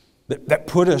 that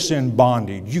put us in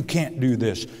bondage. You can't do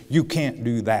this. You can't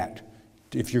do that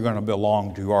if you're going to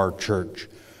belong to our church.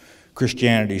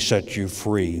 Christianity sets you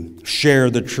free. Share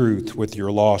the truth with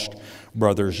your lost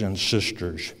brothers and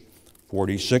sisters.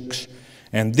 46,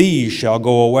 and these shall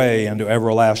go away into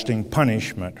everlasting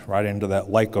punishment, right into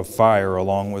that lake of fire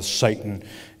along with Satan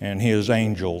and his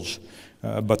angels.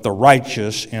 But the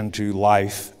righteous into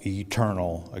life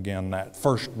eternal. Again, that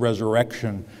first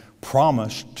resurrection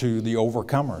promised to the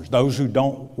overcomers, those who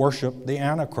don't worship the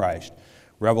Antichrist.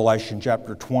 Revelation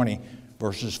chapter 20,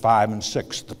 verses 5 and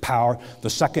 6. The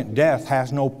second death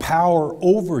has no power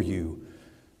over you.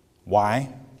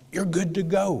 Why? You're good to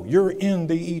go. You're in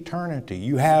the eternity.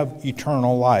 You have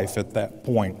eternal life at that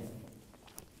point.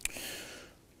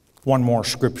 One more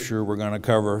scripture we're going to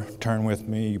cover. Turn with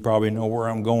me. You probably know where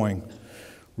I'm going.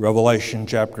 Revelation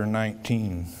chapter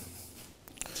 19.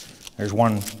 There's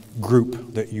one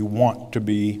group that you want to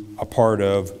be a part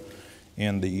of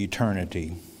in the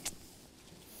eternity.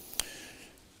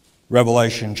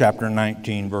 Revelation chapter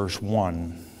 19, verse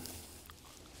 1.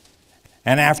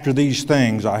 And after these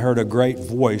things I heard a great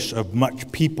voice of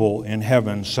much people in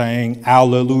heaven saying,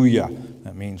 Alleluia.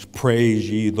 That means praise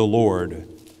ye the Lord.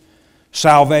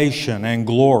 Salvation and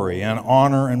glory and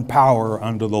honor and power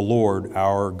unto the Lord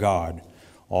our God.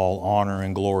 All honor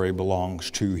and glory belongs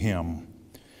to him.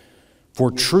 For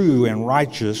true and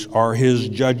righteous are his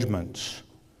judgments.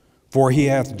 For he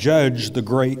hath judged the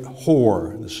great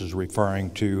whore. This is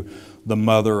referring to the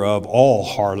mother of all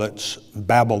harlots,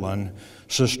 Babylon,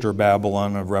 sister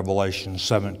Babylon of Revelation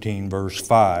 17, verse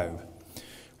 5,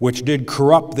 which did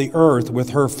corrupt the earth with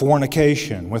her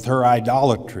fornication, with her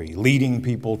idolatry, leading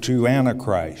people to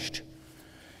Antichrist,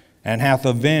 and hath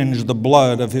avenged the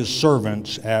blood of his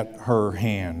servants at her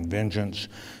hand. Vengeance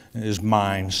is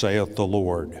mine, saith the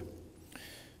Lord.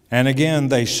 And again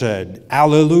they said,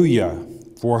 Alleluia,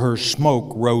 for her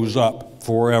smoke rose up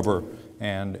forever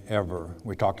and ever.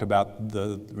 We talked about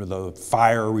the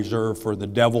fire reserved for the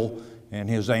devil and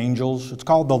his angels. It's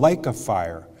called the lake of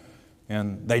fire.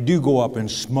 And they do go up in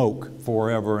smoke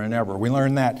forever and ever. We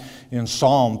learned that in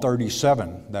Psalm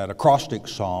 37, that acrostic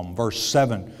psalm, verse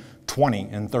 7, 20,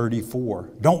 and 34.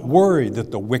 Don't worry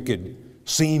that the wicked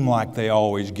seem like they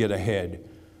always get ahead.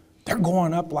 They're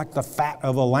going up like the fat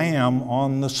of a lamb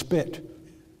on the spit.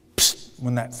 Psst,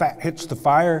 when that fat hits the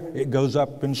fire, it goes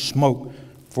up in smoke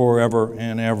forever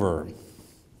and ever.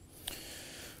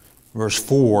 Verse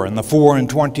 4, and the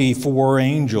 24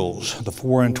 angels, the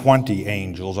 24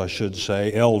 angels, I should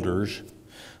say, elders,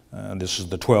 this is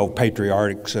the 12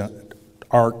 patriarchs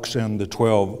and the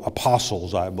 12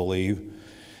 apostles, I believe,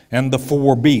 and the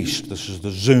 4 beasts, this is the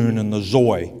Zun and the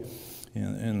Zoe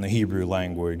in the Hebrew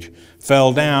language,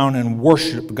 fell down and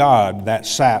worshiped God that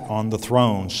sat on the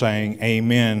throne, saying,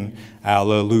 Amen,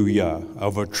 Alleluia,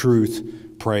 of a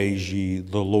truth praise ye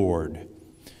the Lord.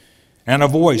 And a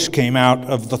voice came out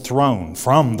of the throne,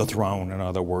 from the throne, in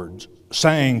other words,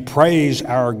 saying, Praise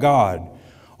our God,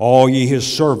 all ye his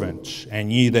servants,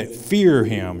 and ye that fear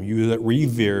him, you that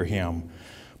revere him,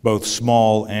 both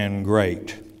small and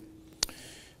great.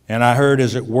 And I heard,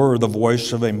 as it were, the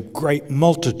voice of a great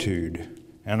multitude,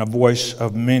 and a voice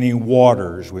of many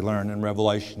waters. We learn in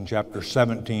Revelation chapter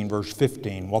 17, verse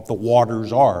 15, what the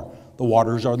waters are. The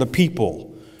waters are the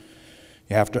people.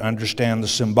 You have to understand the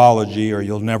symbology, or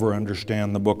you'll never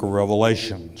understand the book of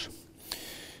Revelations.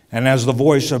 And as the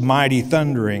voice of mighty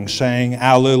thundering, saying,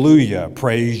 Alleluia,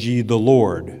 praise ye the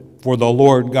Lord. For the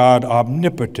Lord God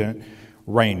omnipotent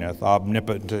reigneth.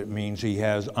 Omnipotent means he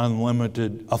has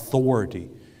unlimited authority.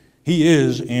 He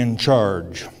is in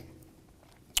charge.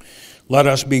 Let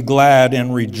us be glad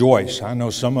and rejoice. I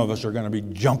know some of us are going to be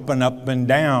jumping up and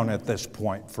down at this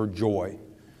point for joy.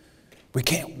 We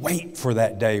can't wait for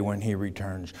that day when he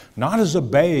returns. Not as a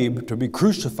babe to be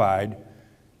crucified,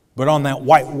 but on that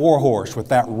white war horse with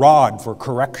that rod for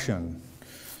correction.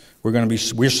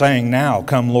 We're saying now,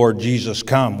 come Lord Jesus,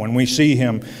 come. When we see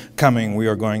him coming, we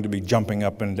are going to be jumping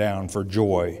up and down for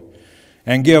joy.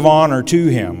 And give honor to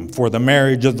him, for the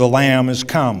marriage of the Lamb is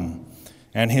come,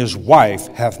 and his wife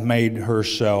hath made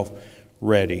herself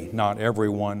ready. Not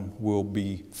everyone will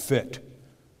be fit.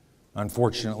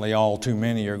 Unfortunately, all too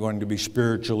many are going to be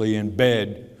spiritually in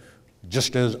bed,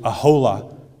 just as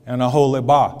Aholah and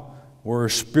Aholibah We're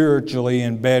spiritually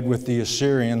in bed with the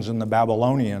Assyrians, and the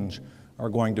Babylonians are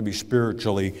going to be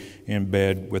spiritually in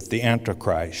bed with the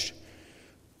Antichrist.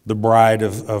 The bride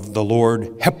of the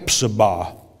Lord,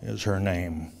 Hephzibah is her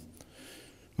name.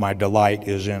 My delight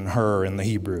is in her in the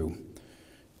Hebrew.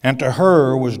 And to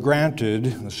her was granted,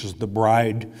 this is the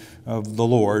bride of the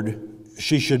Lord,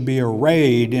 she should be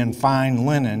arrayed in fine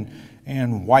linen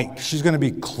and white. She's going to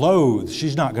be clothed.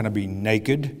 She's not going to be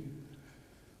naked.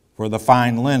 For the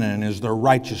fine linen is the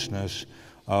righteousness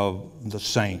of the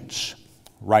saints.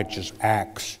 Righteous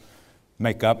acts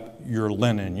make up your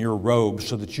linen, your robe,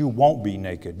 so that you won't be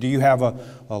naked. Do you have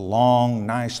a long,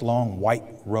 nice, long white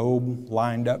robe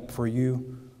lined up for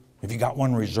you? Have you got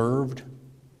one reserved?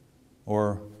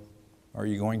 Or are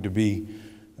you going to be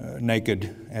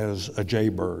naked as a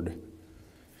jaybird?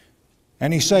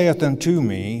 And he saith unto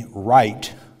me,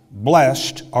 Right,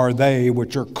 blessed are they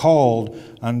which are called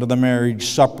unto the marriage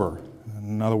supper.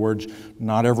 In other words,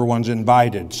 not everyone's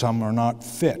invited. Some are not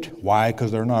fit. Why?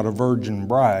 Because they're not a virgin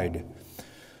bride.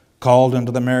 Called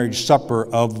unto the marriage supper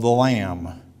of the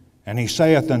Lamb. And he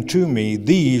saith unto me,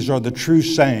 These are the true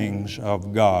sayings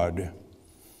of God.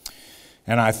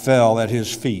 And I fell at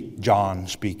his feet, John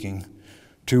speaking,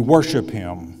 to worship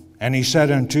him. And he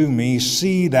said unto me,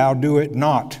 See thou do it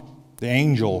not. The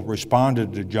angel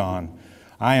responded to John,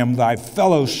 I am thy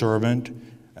fellow servant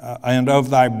and of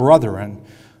thy brethren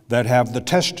that have the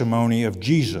testimony of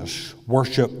Jesus.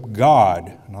 Worship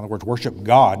God. In other words, worship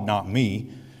God, not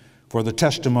me. For the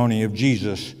testimony of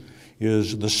Jesus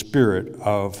is the spirit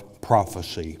of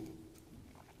prophecy.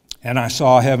 And I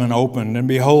saw heaven opened, and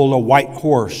behold, a white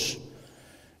horse.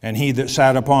 And he that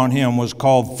sat upon him was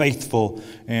called Faithful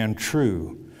and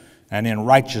True. And in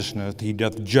righteousness he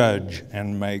doth judge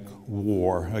and make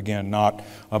war. Again, not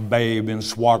a babe in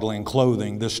swaddling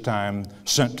clothing, this time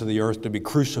sent to the earth to be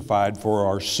crucified for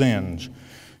our sins.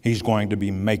 He's going to be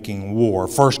making war.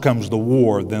 First comes the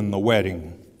war, then the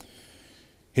wedding.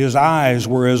 His eyes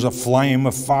were as a flame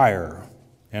of fire,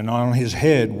 and on his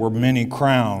head were many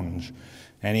crowns.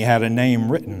 And he had a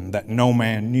name written that no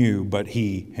man knew but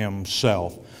he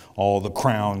himself. All the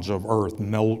crowns of earth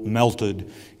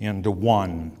melted into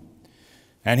one.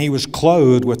 And he was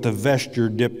clothed with a vesture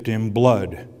dipped in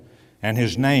blood, and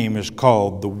his name is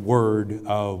called the Word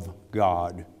of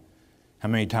God. How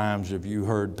many times have you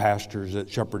heard pastors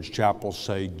at Shepherd's Chapel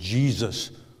say,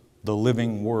 Jesus, the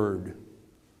living Word?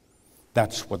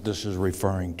 That's what this is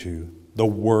referring to, the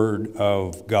Word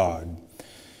of God.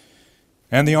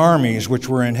 And the armies which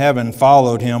were in heaven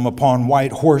followed him upon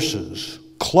white horses,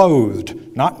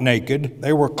 clothed, not naked,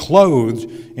 they were clothed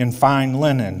in fine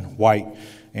linen, white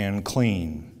and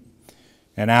clean.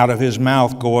 And out of his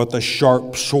mouth goeth a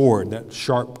sharp sword, that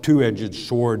sharp two-edged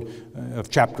sword of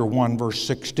chapter 1, verse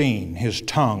 16, his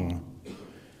tongue,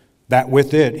 that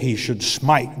with it he should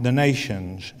smite the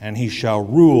nations, and he shall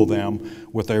rule them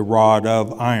with a rod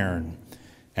of iron.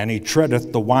 And he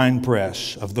treadeth the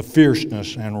winepress of the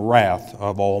fierceness and wrath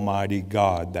of Almighty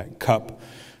God. That cup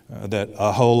that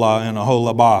Aholah and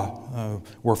Aholabah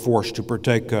were forced to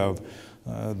partake of.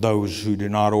 Those who do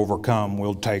not overcome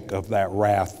will take of that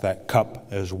wrath, that cup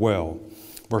as well.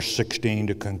 Verse 16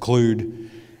 to conclude,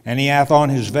 And he hath on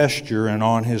his vesture and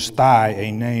on his thigh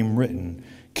a name written,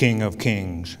 King of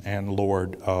Kings and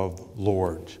Lord of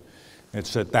Lords.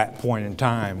 It's at that point in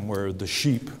time where the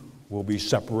sheep will be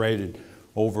separated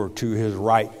over to his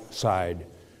right side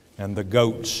and the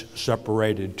goats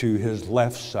separated to his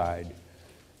left side.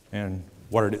 And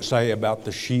what did it say about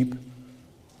the sheep?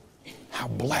 How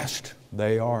blessed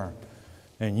they are.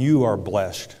 And you are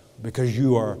blessed because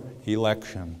you are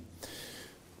election.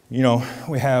 You know,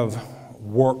 we have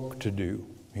work to do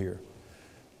here.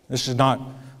 This is not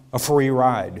a free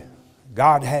ride.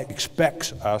 God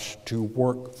expects us to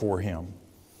work for Him.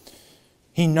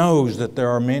 He knows that there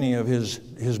are many of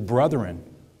His brethren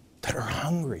that are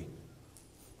hungry.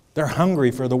 They're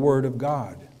hungry for the Word of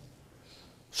God.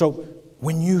 So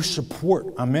when you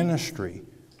support a ministry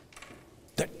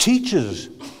that teaches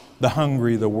the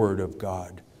hungry the Word of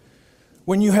God,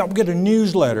 when you help get a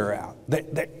newsletter out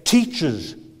that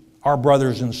teaches our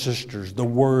brothers and sisters the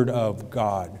Word of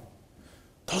God,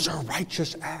 those are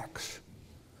righteous acts.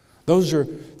 Those are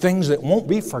things that won't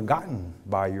be forgotten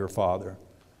by your Father.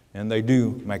 And they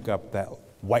do make up that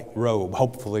white robe.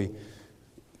 Hopefully,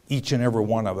 each and every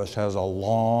one of us has a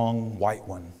long white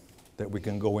one that we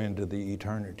can go into the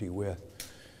eternity with.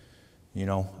 You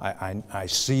know, I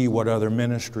see what other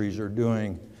ministries are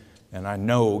doing, and I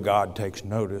know God takes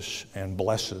notice and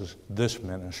blesses this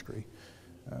ministry.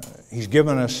 He's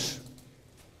given us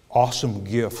awesome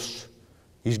gifts.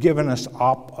 He's given us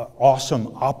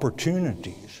awesome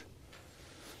opportunities.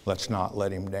 Let's not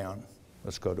let Him down.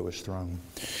 Let's go to his throne.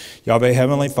 Yahweh,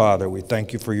 Heavenly Father, we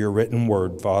thank you for your written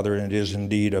word, Father, and it is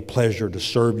indeed a pleasure to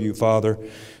serve you, Father.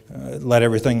 Let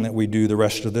everything that we do the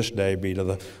rest of this day be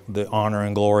to the honor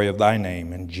and glory of thy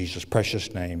name, in Jesus'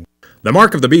 precious name. The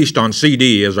Mark of the Beast on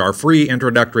CD is our free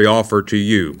introductory offer to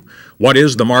you. What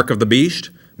is the Mark of the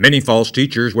Beast? Many false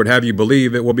teachers would have you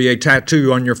believe it will be a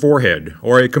tattoo on your forehead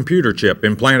or a computer chip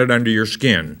implanted under your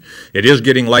skin. It is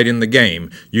getting late in the game.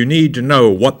 You need to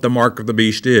know what the Mark of the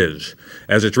Beast is.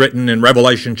 As it's written in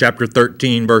Revelation chapter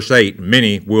 13, verse 8,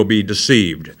 many will be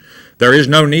deceived. There is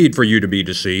no need for you to be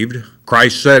deceived.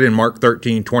 Christ said in Mark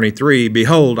 13:23,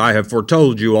 "Behold, I have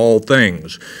foretold you all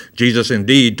things." Jesus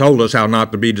indeed told us how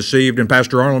not to be deceived, and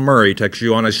Pastor Arnold Murray takes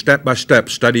you on a step-by-step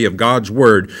study of God's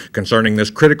Word concerning this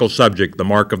critical subject, the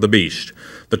Mark of the Beast.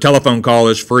 The telephone call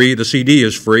is free. The CD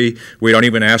is free. We don't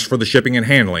even ask for the shipping and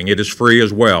handling. It is free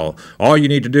as well. All you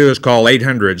need to do is call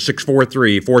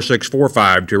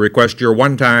 800-643-4645 to request your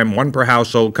one-time,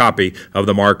 one-per-household copy of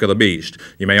the Mark of the Beast.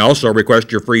 You may also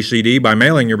request your free CD by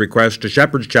mailing your request to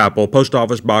Shepherd's Chapel, Post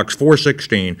Office Box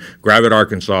 416, Gravette,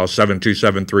 Arkansas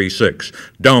 72736.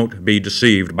 Don't be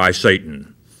deceived by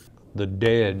Satan. The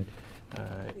dead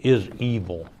is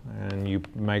evil, and you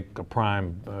make a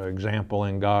prime example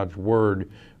in God's Word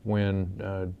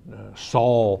when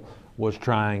Saul was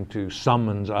trying to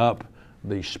summons up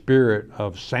the spirit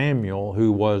of Samuel,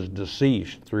 who was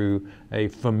deceased through a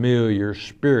familiar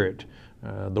spirit,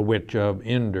 the witch of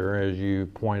Endor, as you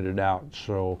pointed out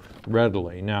so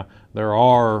readily. Now, there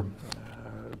are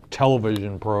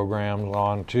television programs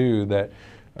on too that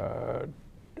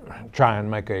try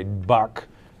and make a buck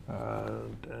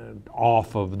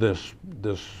off of this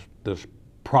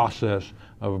process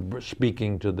of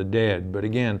speaking to the dead. But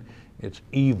again, it's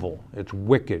evil, it's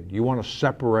wicked. You want to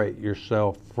separate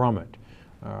yourself from it.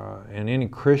 And any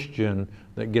Christian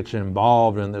that gets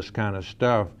involved in this kind of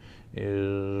stuff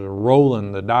is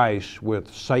rolling the dice with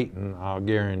Satan, I'll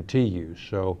guarantee you.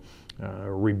 So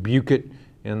rebuke it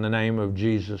in the name of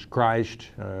Jesus Christ.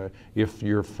 If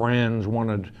your friends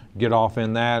want to get off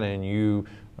in that and you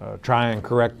try and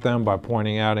correct them by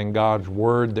pointing out in God's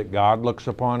Word that God looks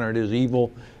upon it as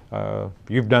evil,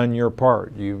 you've done your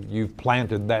part. You've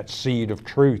planted that seed of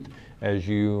truth, as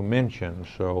you mentioned.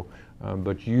 So,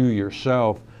 but you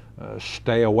yourself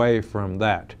stay away from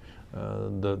that.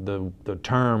 The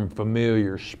term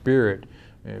familiar spirit,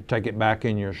 take it back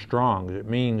in your Strongs. It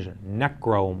means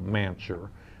necromancer,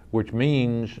 which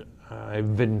means a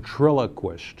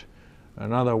ventriloquist.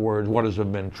 In other words, what does a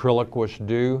ventriloquist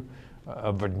do?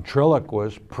 A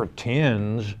ventriloquist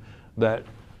pretends that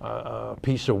a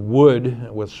piece of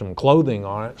wood with some clothing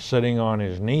on it sitting on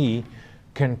his knee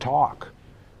can talk.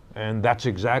 And that's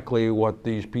exactly what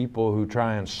these people who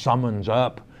try and summons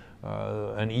up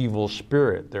an evil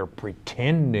spirit, they're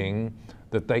pretending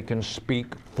that they can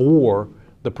speak for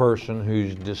the person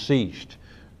who's deceased.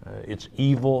 It's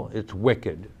evil, it's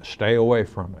wicked. Stay away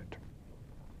from it.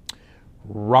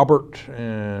 Robert,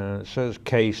 it says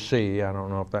KC, I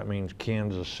don't know if that means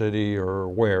Kansas City or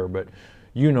where, but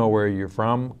you know where you're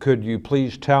from. Could you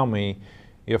please tell me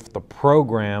if the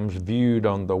programs viewed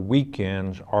on the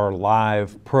weekends are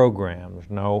live programs?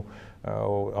 No,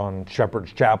 on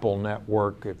Shepherd's Chapel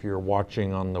Network, if you're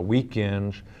watching on the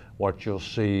weekends, what you'll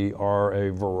see are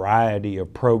a variety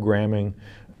of programming.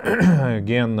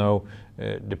 Again, though,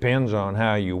 it depends on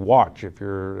how you watch. If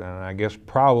you're, and I guess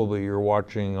probably you're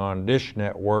watching on Dish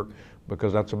Network,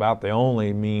 because that's about the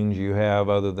only means you have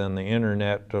other than the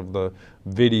internet of the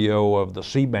video of the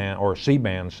C-band, or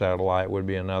C-band satellite would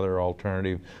be another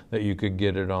alternative that you could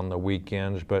get it on the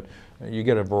weekends. But you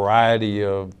get a variety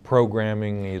of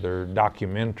programming, either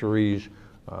documentaries,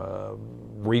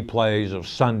 replays of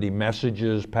Sunday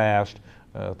messages past,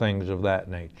 things of that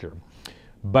nature.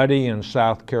 Buddy in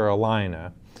South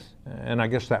Carolina, and I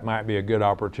guess that might be a good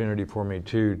opportunity for me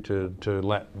too to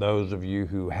let those of you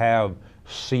who have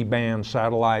C-band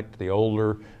satellite, the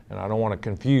older, and I don't want to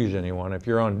confuse anyone. If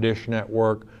you're on Dish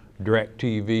Network,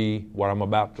 DirecTV, what I'm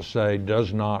about to say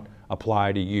does not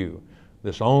apply to you.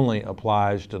 This only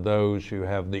applies to those who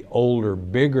have the older,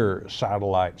 bigger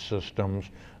satellite systems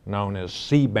known as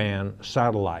C-band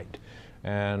satellite.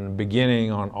 And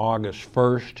beginning on August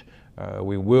 1st,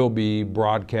 we will be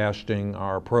broadcasting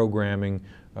our programming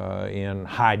in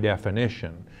high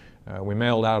definition. We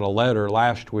mailed out a letter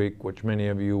last week, which many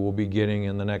of you will be getting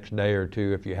in the next day or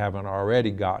two if you haven't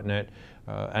already gotten it,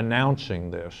 announcing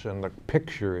this. And the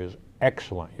picture is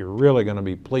excellent. You're really going to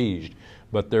be pleased.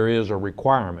 But there is a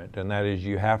requirement, and that is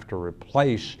you have to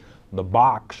replace the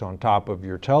box on top of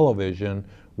your television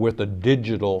with a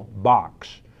digital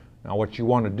box. Now what you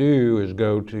want to do is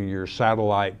go to your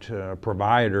satellite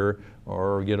provider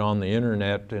or get on the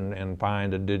internet and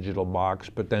find a digital box.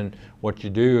 But then what you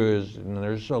do is, and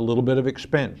there's a little bit of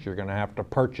expense. You're going to have to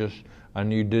purchase a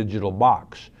new digital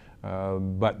box.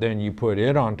 But then you put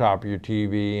it on top of your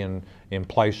TV, and in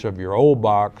place of your old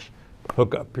box,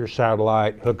 hook up your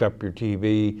satellite, hook up your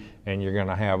TV, and you're going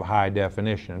to have high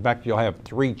definition. In fact, you'll have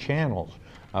 3 channels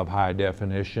of high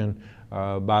definition.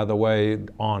 By the way,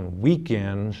 on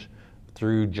weekends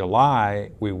through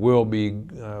July, we will be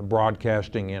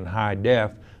broadcasting in high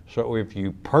def. So if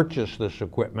you purchase this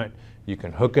equipment, you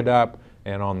can hook it up,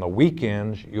 and on the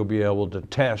weekends, you'll be able to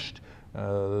test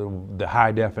the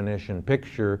high definition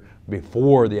picture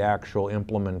before the actual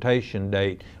implementation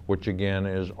date, which again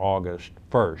is August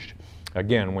 1st.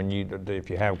 Again, if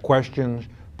you have questions,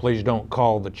 please don't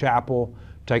call the chapel.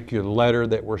 Take your letter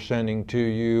that we're sending to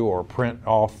you, or print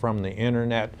off from the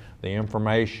internet the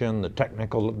information, the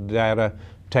technical data,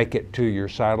 take it to your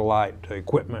satellite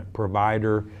equipment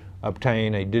provider,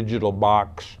 obtain a digital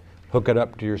box, hook it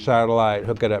up to your satellite,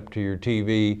 hook it up to your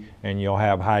TV, and you'll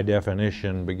have high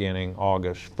definition beginning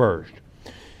August 1st.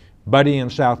 Buddy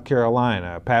in South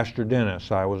Carolina, Pastor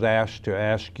Dennis, I was asked to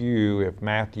ask you if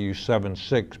Matthew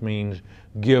 7:6 means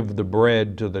give the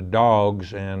bread to the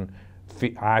dogs and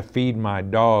I feed my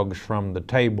dogs from the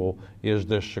table. Is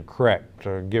this correct?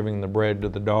 Giving the bread to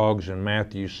the dogs in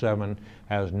Matthew 7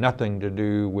 has nothing to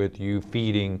do with you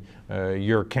feeding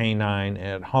your canine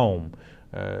at home.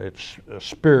 It's a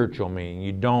spiritual meaning.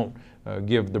 You don't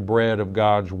give the bread of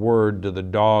God's word to the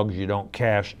dogs. You don't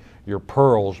cast your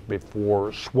pearls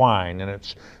before swine, and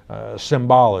it's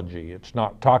symbology. It's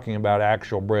not talking about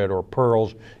actual bread or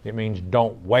pearls. It means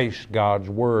don't waste God's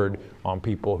word on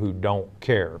people who don't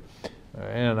care.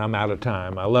 And I'm out of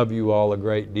time. I love you all a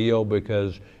great deal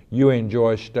because you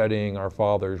enjoy studying our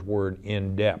Father's word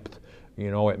in depth.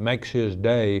 You know, it makes his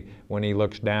day when he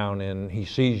looks down and he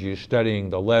sees you studying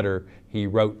the letter he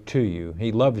wrote to you.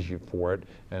 He loves you for it,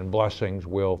 and blessings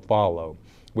will follow.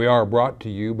 We are brought to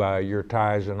you by your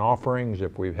tithes and offerings.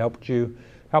 If we've helped you,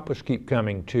 help us keep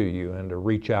coming to you and to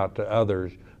reach out to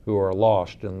others who are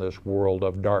lost in this world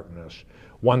of darkness.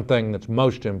 One thing that's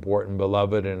most important,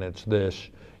 beloved, and it's this: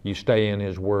 you stay in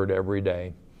his word every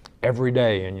day. Every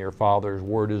day in your Father's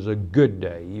word is a good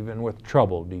day, even with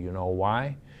trouble. Do you know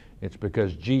why? It's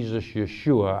because Jesus,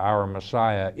 Yeshua, our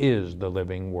Messiah, is the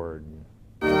living word.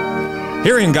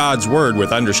 Hearing God's word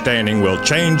with understanding will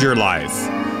change your life.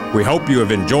 We hope you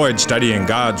have enjoyed studying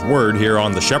God's word here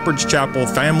on the Shepherd's Chapel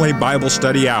Family Bible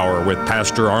Study Hour with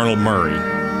Pastor Arnold Murray.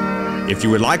 If you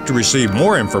would like to receive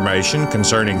more information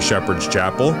concerning Shepherd's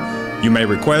Chapel, you may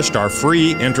request our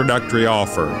free introductory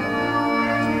offer.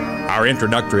 Our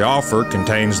introductory offer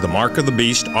contains the Mark of the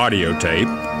Beast audio tape,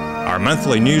 our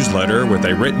monthly newsletter with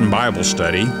a written Bible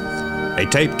study, a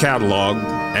tape catalog,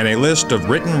 and a list of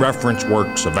written reference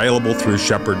works available through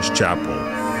Shepherd's Chapel.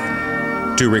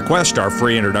 To request our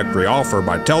free introductory offer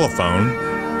by telephone,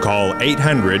 call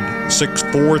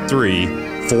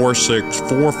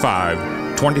 800-643-4645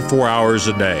 24 hours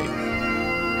a day.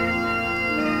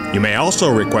 You may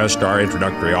also request our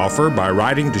introductory offer by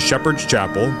writing to Shepherd's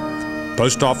Chapel,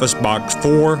 Post Office Box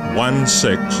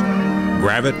 416,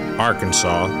 Gravette,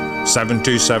 Arkansas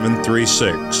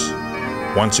 72736.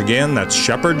 Once again, that's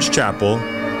Shepherd's Chapel,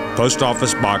 Post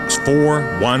Office Box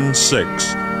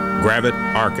 416, Gravette,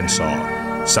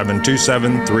 Arkansas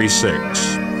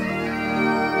 72736.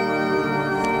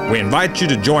 We invite you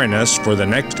to join us for the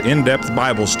next in-depth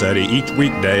Bible study each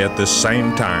weekday at this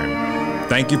same time.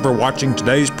 Thank you for watching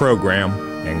today's program,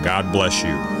 and God bless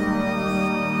you.